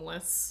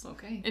homeless.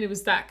 Okay. And it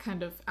was that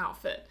kind of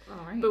outfit.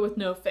 All right. But with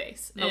no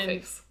face. No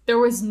face. There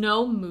was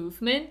no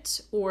movement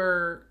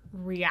or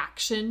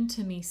reaction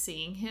to me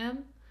seeing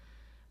him.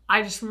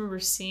 I just remember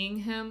seeing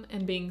him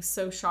and being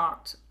so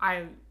shocked.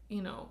 I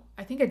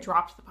think I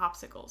dropped the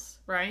popsicles,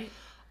 right?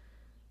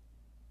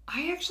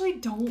 I actually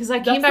don't. Because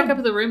I came back up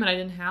to the room and I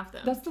didn't have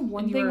them. That's the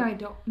one thing I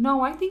don't...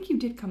 No, I think you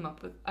did come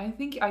up with... I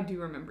think I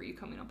do remember you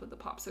coming up with the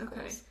popsicles.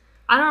 Okay.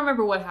 I don't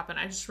remember what happened.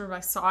 I just remember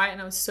I saw it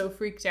and I was so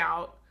freaked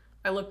out.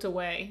 I looked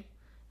away.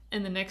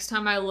 And the next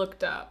time I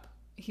looked up,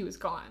 he was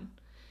gone.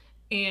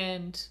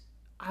 And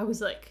I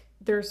was like...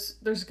 There's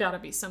got to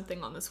be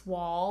something on this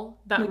wall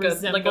that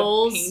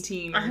resembles... like a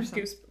painting I have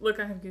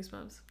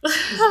goosebumps.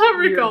 I'm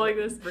recalling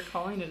this.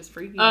 Recalling it is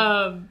freaky.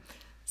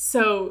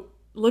 So,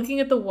 looking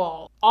at the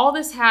wall, all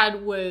this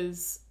had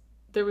was...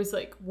 There was,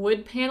 like,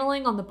 wood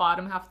paneling on the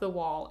bottom half of the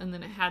wall, and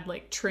then it had,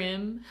 like,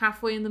 trim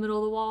halfway in the middle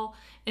of the wall,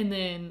 and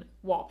then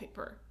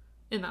wallpaper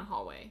in that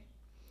hallway.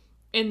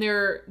 And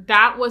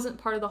that wasn't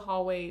part of the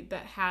hallway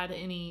that had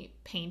any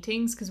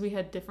paintings because we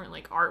had different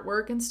like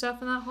artwork and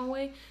stuff in that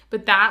hallway.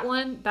 But that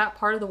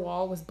part of the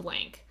wall was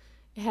blank.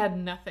 It had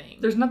nothing.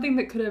 There's nothing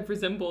that could have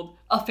resembled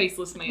a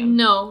faceless man.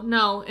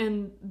 No.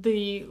 And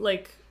the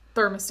like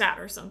thermostat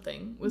or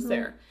something was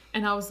there.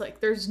 And I was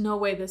like, there's no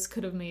way this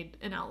could have made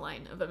an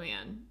outline of a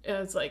man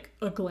as like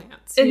a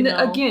glance. And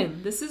again,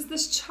 this is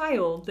this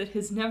child that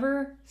has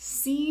never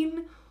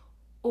seen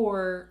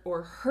or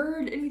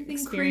heard anything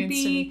experienced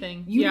creepy.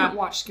 Anything. You didn't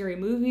watch scary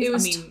movies.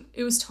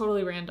 It was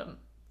totally random.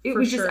 It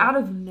was just out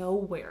of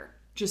nowhere.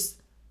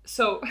 Just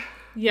so.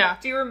 Yeah.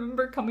 Do you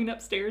remember coming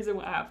upstairs and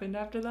what happened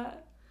after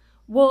that?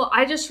 Well,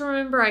 I just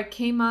remember I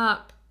came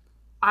up.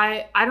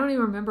 I don't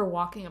even remember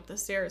walking up the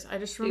stairs. I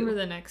just remember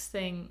the next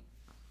thing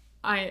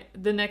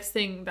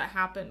that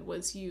happened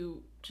was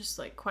you just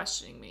like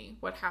questioning me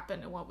what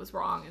happened and what was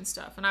wrong and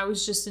stuff. And I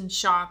was just in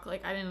shock.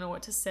 Like I didn't know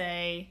what to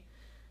say.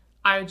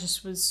 I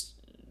just was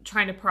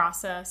trying to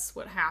process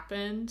what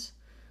happened,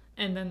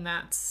 and then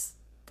that's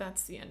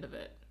the end of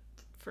it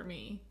for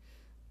me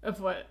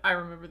of what I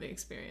remember the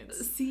experience.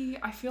 See,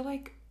 I feel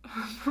like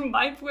from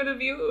my point of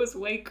view it was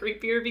way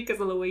creepier because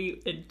of the way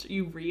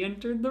you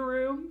re-entered the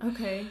room.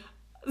 Okay.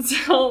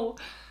 So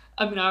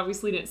I mean, I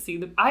obviously didn't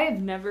see I have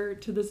never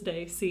to this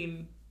day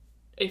seen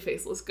a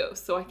faceless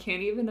ghost. So I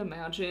can't even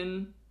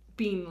imagine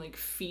being like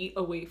feet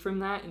away from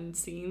that and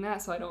seeing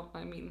that. So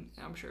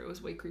I'm sure it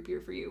was way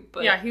creepier for you.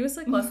 But yeah, he was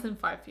like less than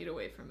 5 feet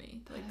away from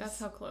me. Like that's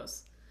how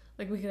close.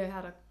 Like we could have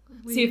had a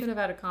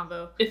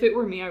convo. If it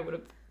were me,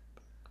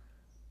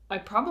 I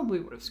probably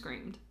would have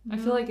screamed. No. I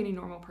feel like any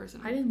normal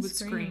person would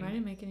scream. I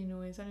didn't make any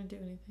noise. I didn't do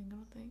anything, I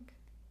don't think.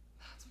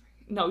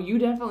 No, you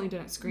definitely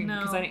didn't scream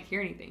because I didn't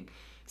hear anything.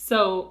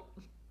 So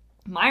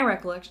my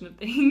recollection of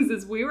things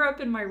is we were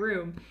up in my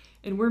room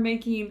and we're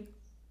making,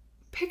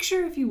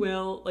 picture if you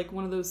will, like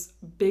one of those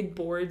big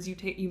boards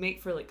you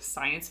make for like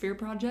science fair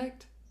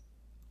project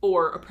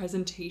or a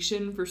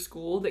presentation for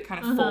school that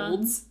kind of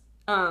folds.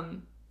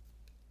 And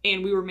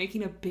we were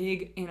making a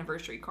big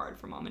anniversary card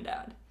for Mom and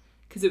Dad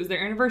because it was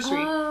their anniversary.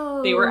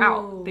 Oh. They were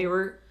out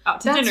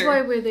to dinner. That's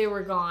why they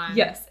were gone.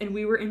 Yes, and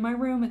we were in my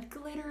room with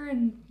glitter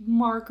and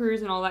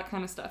markers and all that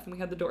kind of stuff, and we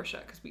had the door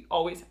shut because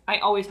I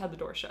always had the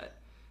door shut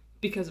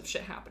because of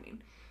shit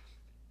happening.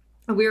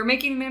 And we were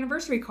making an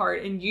anniversary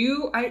card, and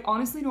I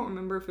honestly don't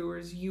remember if it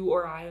was you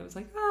or I. It was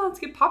like, oh, let's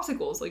get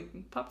popsicles,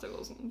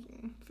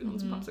 feeling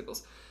some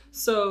popsicles.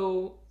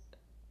 So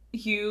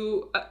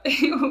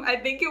I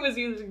think it was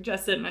you that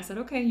suggested, and I said,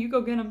 okay, you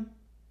go get them.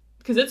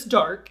 Because it's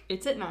dark,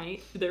 it's at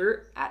night,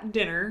 they're at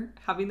dinner,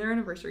 having their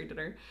anniversary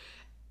dinner.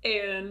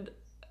 And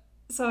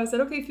so I said,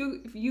 okay,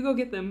 if you go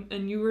get them,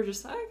 and you were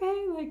just,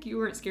 okay, like you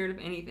weren't scared of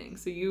anything.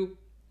 So you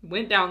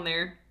went down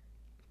there.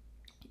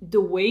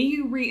 The way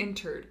you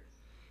re-entered,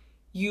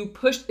 you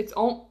pushed,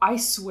 I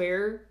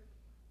swear,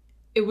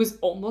 it was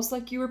almost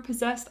like you were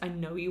possessed. I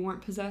know you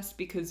weren't possessed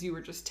because you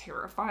were just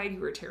terrified.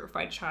 You were a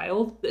terrified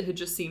child that had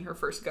just seen her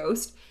first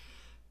ghost.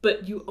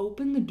 But you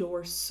opened the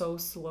door so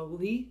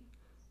slowly.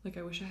 Like,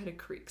 I wish I had a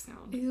creak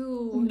sound.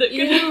 Ew. That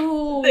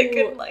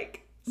could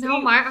like... Now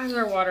my eyes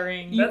are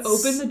watering. You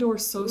opened the door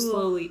so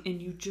slowly,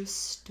 and you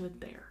just stood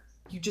there.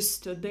 You just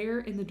stood there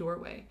in the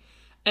doorway.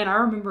 And I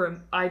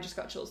remember, I just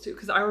got chills too,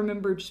 because I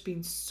remember just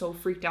being so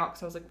freaked out,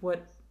 because I was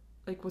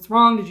like, what's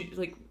wrong? Did you,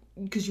 like,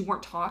 because you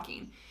weren't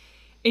talking.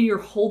 And you're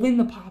holding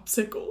the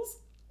popsicles.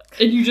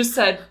 And you just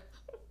said,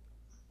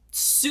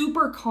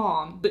 super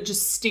calm, but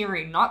just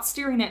staring. Not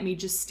staring at me,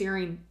 just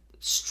staring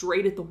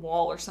straight at the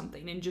wall or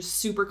something, and just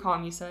super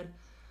calm, you said,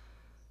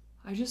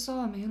 I just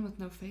saw a man with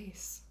no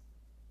face.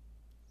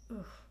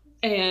 Ugh.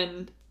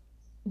 And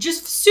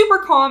just super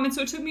calm, and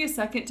so it took me a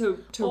second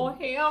to oh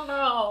hell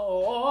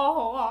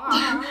no.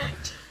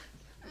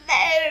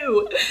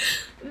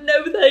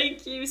 No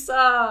thank you,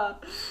 sir.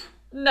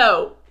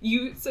 No,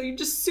 you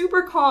just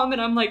super calm,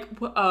 and I'm like,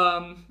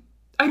 I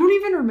don't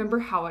even remember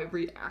how I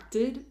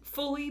reacted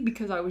fully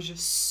because I was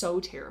just so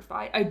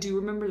terrified. I do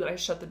remember that I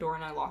shut the door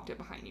and I locked it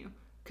behind you.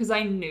 Because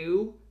I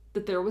knew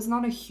that there was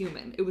not a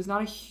human. It was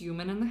not a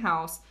human in the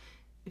house.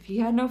 If he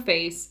had no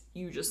face,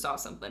 you just saw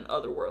something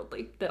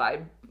otherworldly that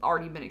I'd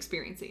already been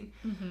experiencing.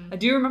 Mm-hmm. I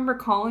do remember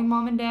calling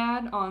Mom and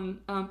Dad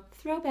on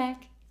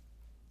throwback,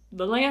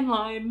 the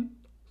landline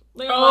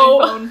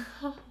phone.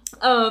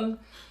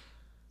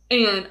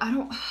 And I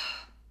don't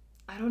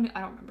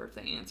remember if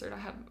they answered.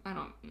 I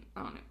don't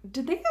know.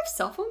 Did they have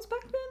cell phones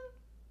back then?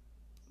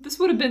 This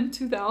would have been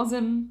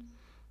 2000.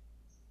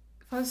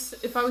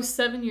 If I was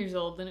 7 years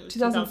old, then it was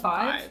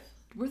 2005.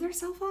 Were there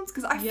cell phones?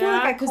 Because I feel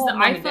like I called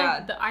Mom and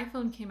Dad. The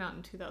iPhone came out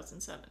in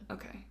 2007.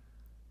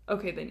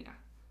 Okay, then yeah.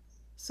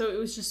 So it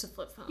was just a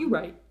flip phone. You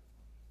right.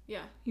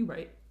 Yeah. You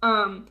right.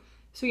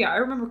 So yeah, I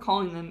remember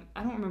calling them.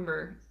 I don't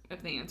remember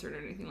if they answered or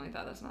anything like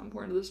that. That's not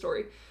important to the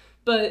story.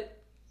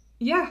 But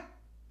yeah,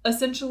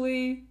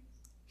 essentially,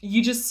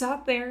 you just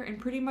sat there and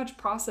pretty much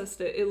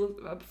processed it.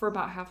 For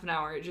about half an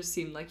hour. It just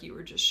seemed like you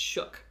were just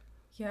shook.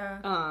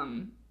 Yeah.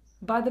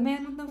 By the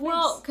man with no face.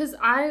 Well, because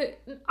I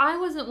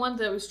wasn't one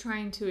that was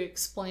trying to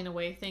explain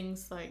away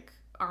things like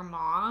our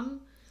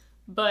mom,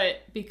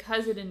 but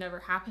because it had never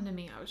happened to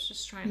me, I was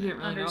just trying to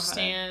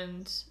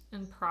understand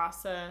and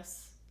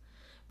process.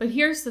 But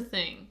here's the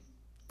thing.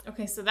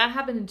 Okay, so that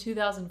happened in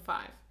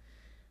 2005.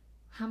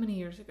 How many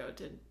years ago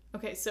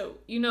Okay, so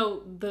you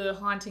know The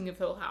Haunting of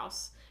Hill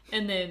House.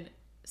 And then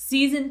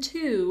season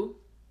 2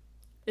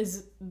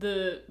 is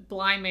the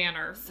Bly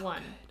Manor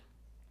one. Good.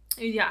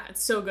 Yeah,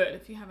 it's so good.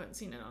 If you haven't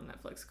seen it on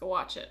Netflix, go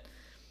watch it.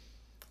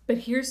 But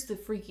here's the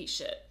freaky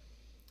shit.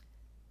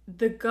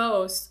 The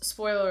ghost,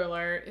 spoiler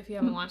alert, if you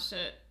haven't watched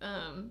it.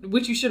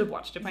 Which you should have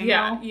watched it by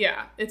now.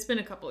 Yeah. It's been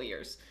a couple of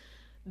years.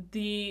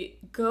 The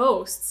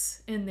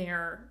ghosts in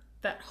there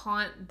that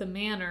haunt the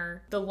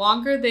manor, the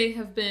longer they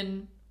have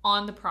been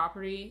on the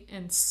property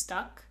and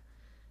stuck,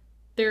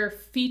 their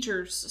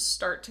features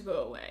start to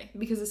go away.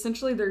 Because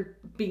essentially they're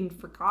being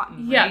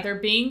forgotten, right? Yeah, they're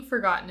being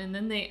forgotten, and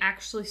then they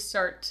actually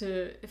start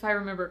to, if I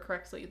remember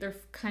correctly, they're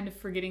kind of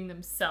forgetting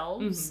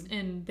themselves,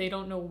 and they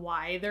don't know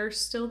why they're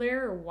still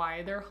there, or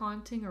why they're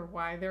haunting, or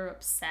why they're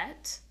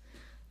upset,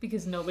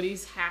 because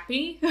nobody's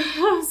happy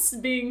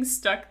being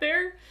stuck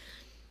there.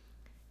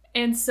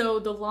 And so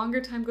the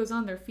longer time goes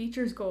on, their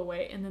features go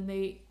away, and then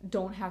they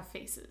don't have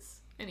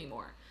faces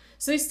anymore.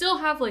 So they still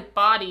have, like,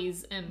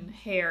 bodies and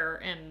hair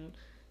and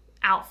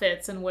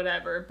outfits and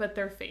whatever, but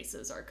their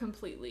faces are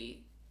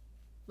completely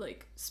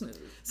like smooth.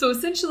 So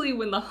essentially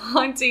when The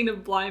Haunting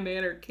of Bly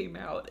Manor came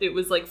out, it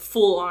was like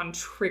full on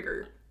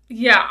trigger.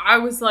 Yeah, I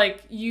was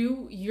like,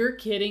 you're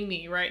kidding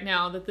me right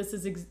now that this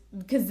is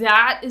because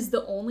that is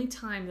the only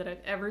time that I've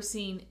ever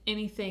seen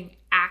anything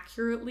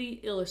accurately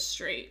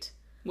illustrate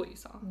what you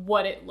saw,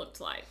 what it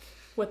looked like,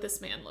 what this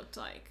man looked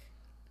like.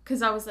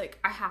 Because I was like,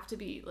 I have to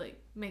be like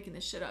making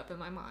this shit up in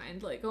my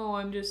mind, like, oh,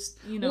 I'm just,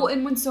 you know. Well,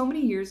 and when so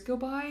many years go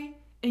by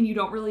and you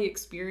don't really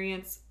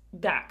experience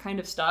that kind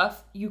of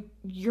stuff,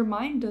 your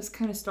mind does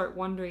kind of start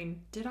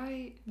wondering, did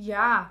I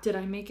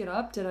make it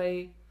up?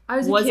 I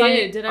was a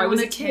kid. Did I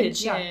was want a kid?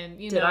 attention? Yeah.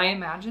 You Did know? I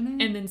imagine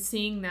it? And then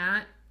seeing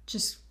that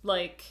just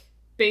like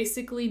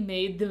basically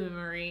made the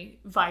memory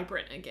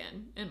vibrant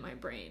again in my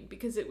brain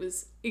because it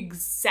was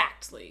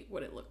exactly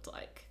what it looked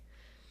like.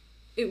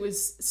 It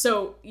was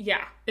so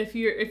yeah. If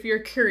you're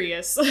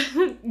curious,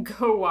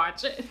 go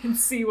watch it and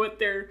see what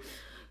their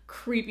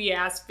creepy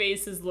ass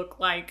faces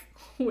look like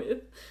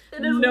with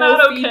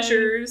no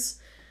features.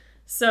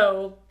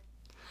 So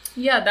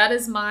yeah, that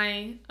is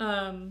my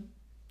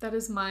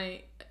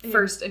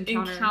first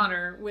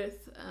encounter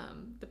with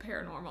the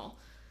paranormal.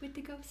 With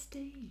the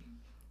ghosty.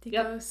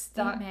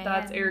 Ghosty man.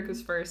 That's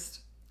Erica's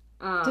first.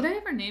 Did I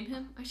ever name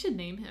him? I should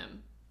name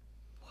him.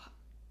 What?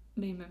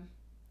 Name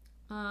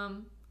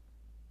him.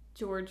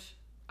 George.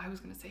 I was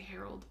gonna say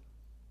Harold.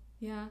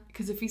 Yeah.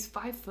 Because if he's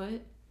 5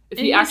 foot, if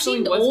and he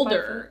actually was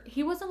older,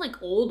 he wasn't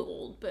like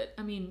old, but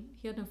I mean,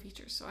 he had no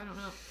features, so I don't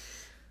know.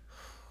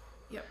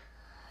 Yep.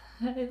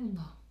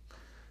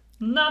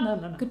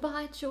 No.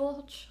 Goodbye,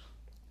 George.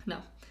 No.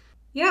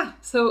 Yeah,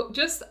 so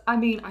just, I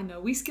mean, I know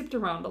we skipped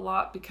around a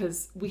lot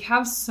because we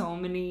have so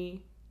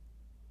many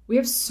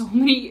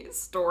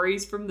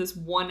stories from this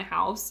one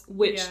house,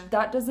 which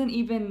that doesn't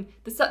even,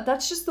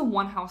 that's just the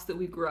one house that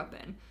we grew up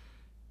in.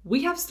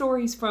 We have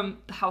stories from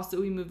the house that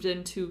we moved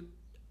in to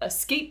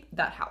escape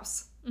that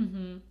house.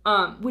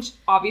 Mm-hmm. Which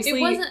obviously...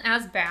 It wasn't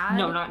as bad.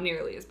 No, not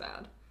nearly as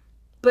bad.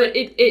 But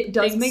it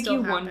does make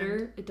you happened.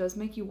 wonder, it does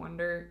make you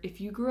wonder, if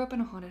you grew up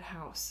in a haunted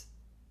house,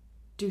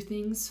 do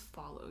things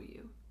follow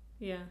you?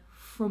 Yeah.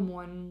 From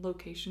one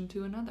location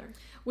to another.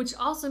 Which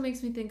also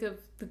makes me think of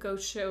the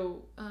ghost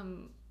show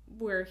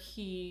where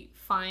he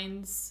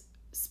finds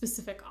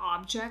specific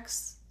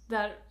objects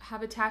that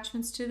have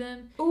attachments to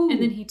them. Ooh.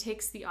 And then he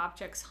takes the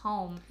objects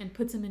home and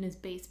puts them in his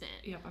basement.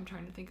 Yep, I'm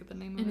trying to think of the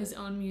name of it. In his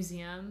own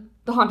museum.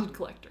 The Haunted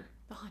Collector.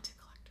 The Haunted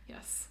Collector.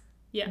 Yes.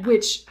 Yeah.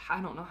 Which,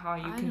 I don't know how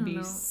you can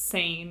be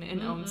sane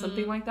and own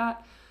something like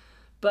that.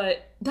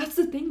 But that's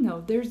the thing,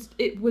 though.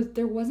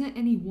 There wasn't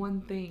any one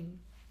thing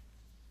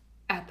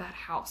at that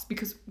house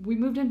because we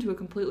moved into a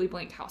completely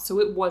blank house. So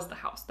it was the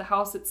house. The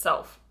house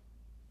itself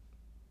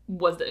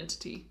was the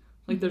entity.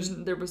 Like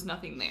there was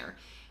nothing there.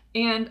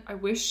 And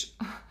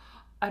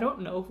I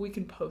don't know if we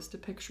can post a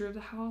picture of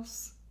the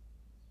house.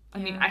 I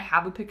mean, I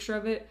have a picture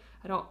of it.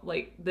 I don't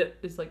that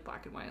is like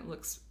black and white. It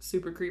looks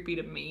super creepy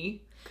to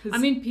me. I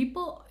mean,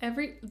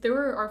 there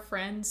were our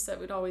friends that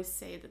would always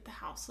say that the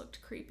house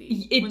looked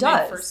creepy. It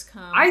does. They first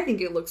come. I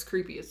think it looks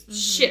creepy as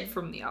shit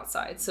from the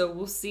outside. So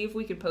we'll see if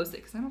we can post it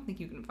because I don't think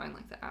you can find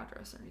like the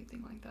address or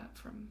anything like that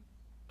from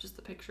just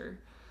the picture.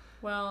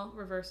 Well,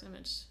 reverse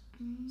image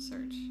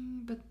search.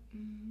 But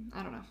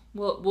I don't know.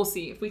 We'll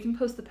see if we can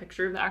post the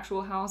picture of the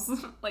actual house.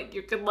 Like,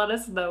 you can let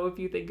us know if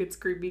you think it's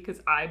creepy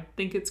because I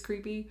think it's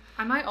creepy.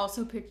 I might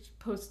also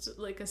post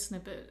like a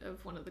snippet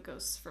of one of the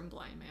ghosts from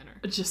Bly Manor,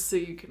 just so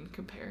you can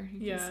compare.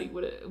 You can see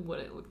what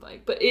it looked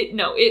like. But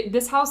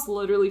this house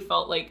literally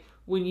felt like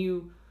when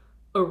you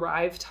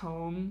arrived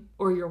home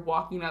or you're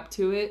walking up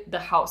to it, the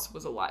house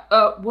was alive.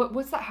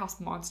 What's that house?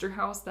 Monster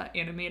House, that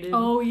animated.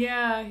 Oh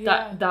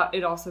yeah. That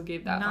it also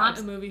gave that. Not vibes.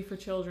 A movie for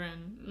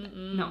children.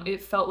 Mm-mm. No,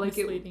 it felt like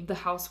the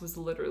house was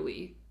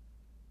literally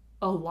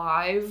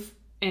alive,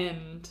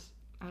 and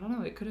I don't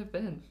know. It could have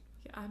been.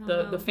 Yeah, I don't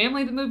know. The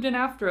family that moved in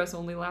after us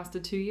only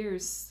lasted 2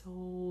 years,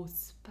 so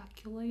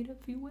speculate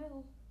if you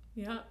will.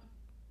 Yeah,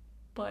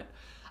 but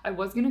I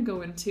was gonna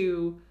go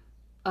into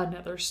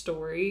another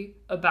story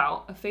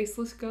about a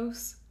faceless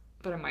ghost,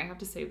 but I might have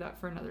to save that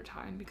for another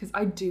time because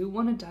I do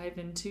want to dive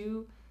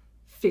into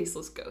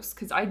faceless ghosts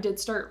because I did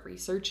start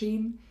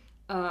researching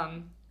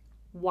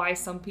why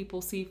some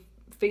people see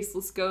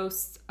faceless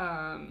ghosts.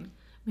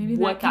 Maybe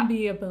that can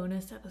be a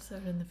bonus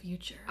episode in the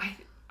future.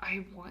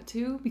 I want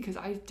to because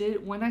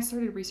when I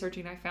started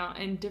researching, I found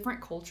in different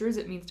cultures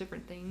it means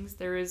different things.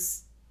 There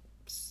is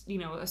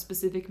a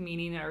specific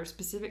meaning or a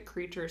specific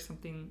creature or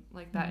something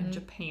like that in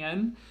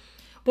Japan.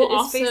 Well,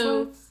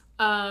 also,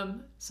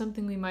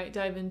 something we might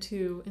dive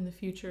into in the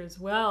future as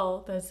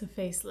well, that's a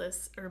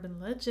faceless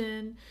urban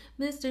legend.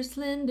 Mr.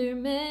 Slender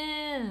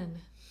Man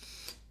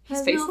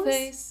has no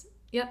face.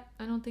 Yep,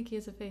 I don't think he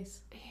has a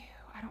face. Ew,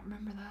 I don't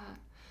remember that.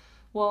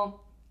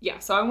 Well, yeah,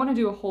 so I want to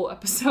do a whole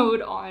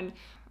episode on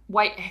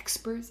why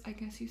experts, I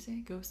guess you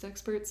say, ghost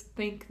experts,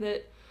 think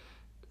that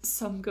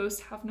some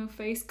ghosts have no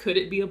face. Could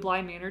it be a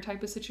Bly Manor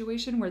type of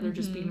situation where they're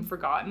just being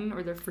forgotten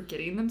or they're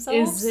forgetting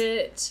themselves? Is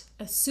it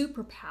a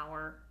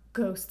superpower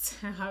ghosts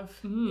have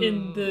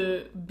in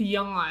the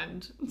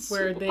beyond,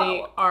 where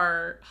they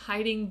are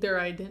hiding their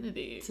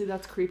identity. See,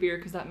 that's creepier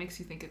because that makes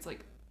you think it's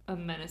like a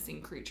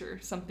menacing creature,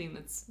 something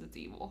that's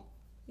evil.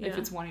 Yeah. If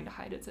it's wanting to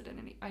hide its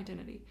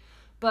identity.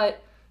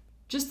 But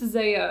just as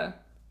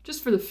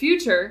just for the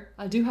future,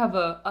 I do have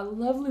a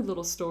lovely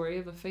little story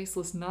of a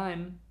faceless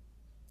nun.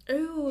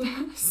 Ooh,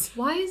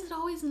 why is it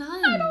always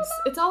nuns?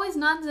 It's always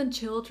nuns and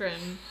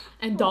children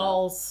and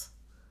dolls.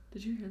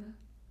 Did you hear that?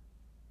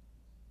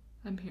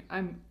 I'm here.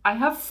 I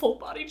have full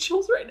body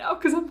chills right now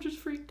because I'm just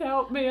freaked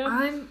out,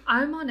 man.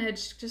 I'm on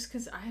edge just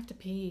because I have to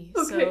pee.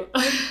 Okay,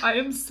 so. I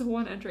am so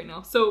on edge right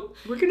now. So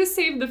we're gonna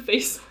save the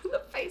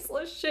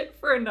faceless shit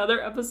for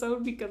another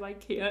episode because I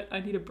can't.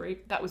 I need a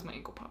break. That was my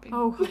ankle popping.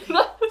 Oh.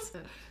 Okay.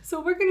 So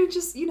we're gonna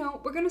just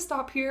we're gonna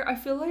stop here. I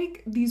feel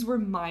like these were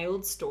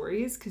mild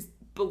stories because.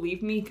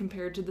 Believe me,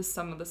 compared to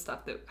some of the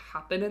stuff that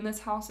happened in this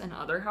house and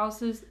other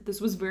houses,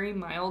 this was very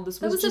mild. This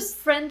was just a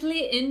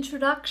friendly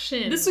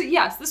introduction. This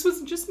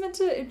was just meant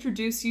to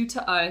introduce you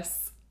to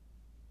us,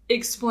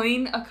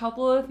 explain a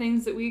couple of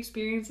things that we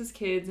experienced as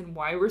kids and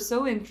why we're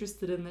so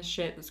interested in this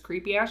shit, this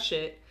creepy ass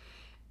shit,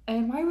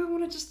 and why we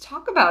want to just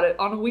talk about it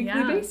on a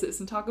weekly basis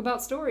and talk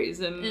about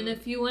stories. And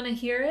if you want to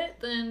hear it,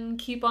 then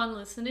keep on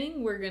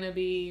listening. We're gonna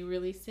be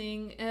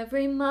releasing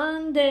every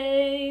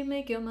Monday.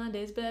 Make your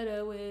Mondays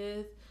better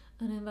with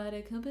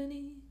Uninvited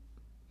Company.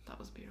 That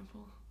was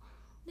beautiful.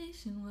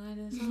 Nationwide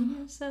is on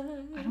your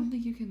side. I don't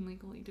think you can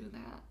legally do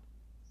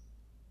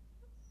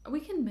that. We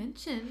can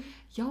mention.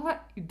 Y'all,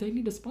 they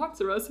need to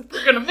sponsor us if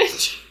we're gonna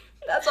mention.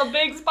 That's a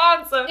big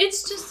sponsor.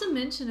 It's just a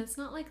mention. It's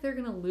not like they're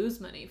gonna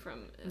lose money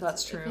from it.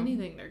 That's true. If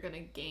anything, they're gonna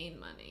gain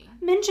money.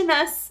 Mention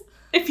us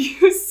if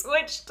you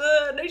switch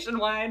to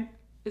Nationwide.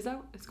 It's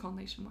called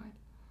Nationwide?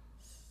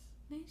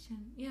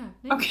 Yeah.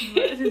 Okay.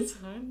 It's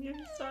on your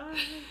side.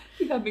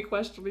 You have me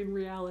questioning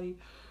reality.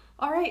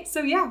 All right,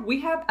 so yeah,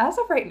 we have, as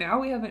of right now,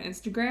 we have an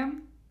Instagram.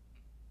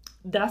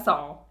 That's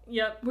all.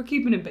 Yep. We're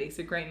keeping it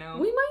basic right now.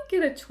 We might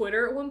get a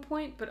Twitter at one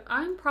point, but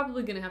I'm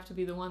probably going to have to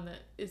be the one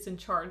that is in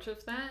charge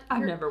of that.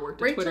 I've never worked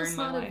at Twitter in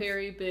my life. Rachel's not a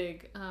very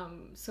big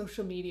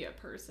social media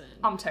person.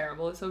 I'm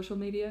terrible at social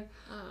media.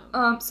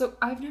 So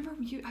I've never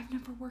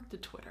worked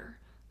at Twitter.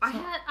 So.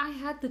 I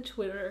had the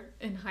Twitter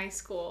in high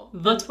school.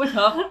 The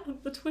Twitter.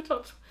 The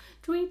Twitter.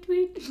 Tweet.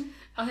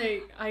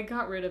 I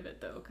got rid of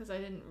it though because I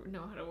didn't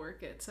know how to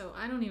work it. So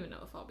I don't even know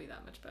if I'll be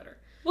that much better.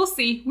 We'll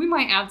see. We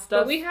might add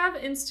stuff. But we have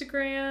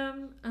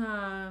Instagram.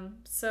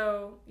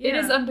 So yeah. It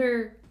is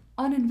under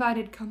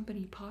Uninvited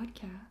Company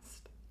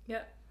Podcast.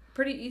 Yep.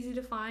 Pretty easy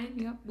to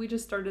find. Yep. We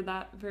just started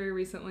that very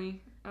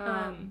recently.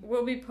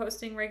 We'll be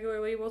posting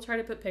regularly. We'll try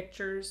to put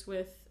pictures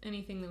with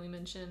anything that we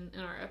mention in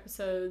our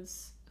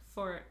episodes.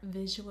 For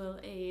visual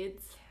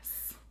aids.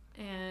 Yes.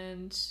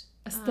 And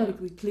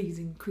aesthetically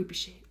pleasing creepy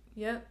shit.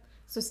 Yep.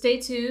 So stay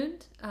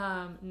tuned.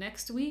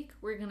 Next week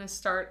we're gonna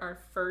start our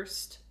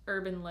first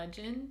urban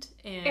legend,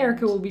 and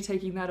Erica will be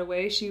taking that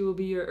away. She will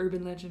be your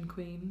urban legend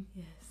queen.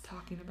 Yes.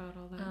 Talking about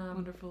all that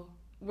wonderful.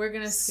 We're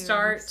gonna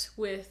start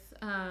with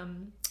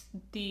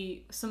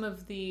some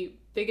of the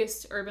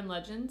biggest urban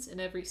legends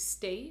in every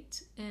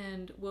state,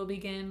 and we'll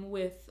begin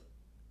with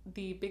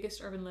the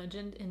biggest urban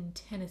legend in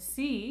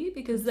Tennessee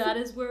because that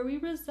is where we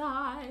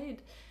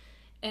reside,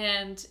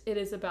 and it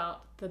is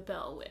about the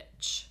Bell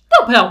Witch.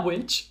 The Bell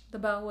Witch. The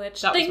Bell Witch.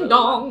 That Ding really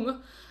dong.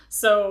 Loud.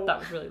 So that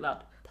was really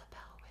loud. The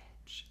Bell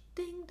Witch.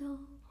 Ding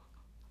dong.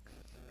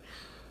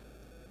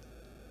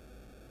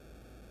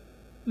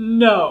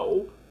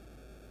 No.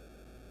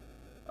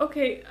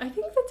 Okay, I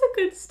think that's a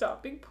good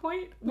stopping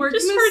point. We're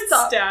just gonna heard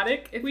stop.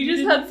 Static. We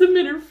just had some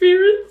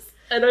interference,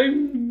 and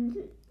I'm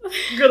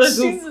gonna.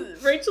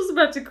 Rachel's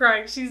about to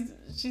cry. She's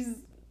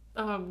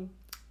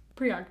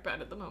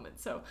preoccupied at the moment.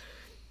 So,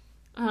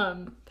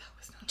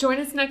 join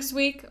us next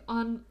week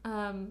on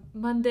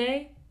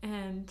Monday,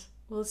 and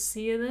we'll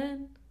see you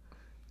then.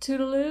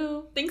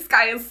 Toodaloo. Thanks,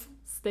 guys.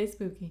 Stay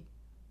spooky.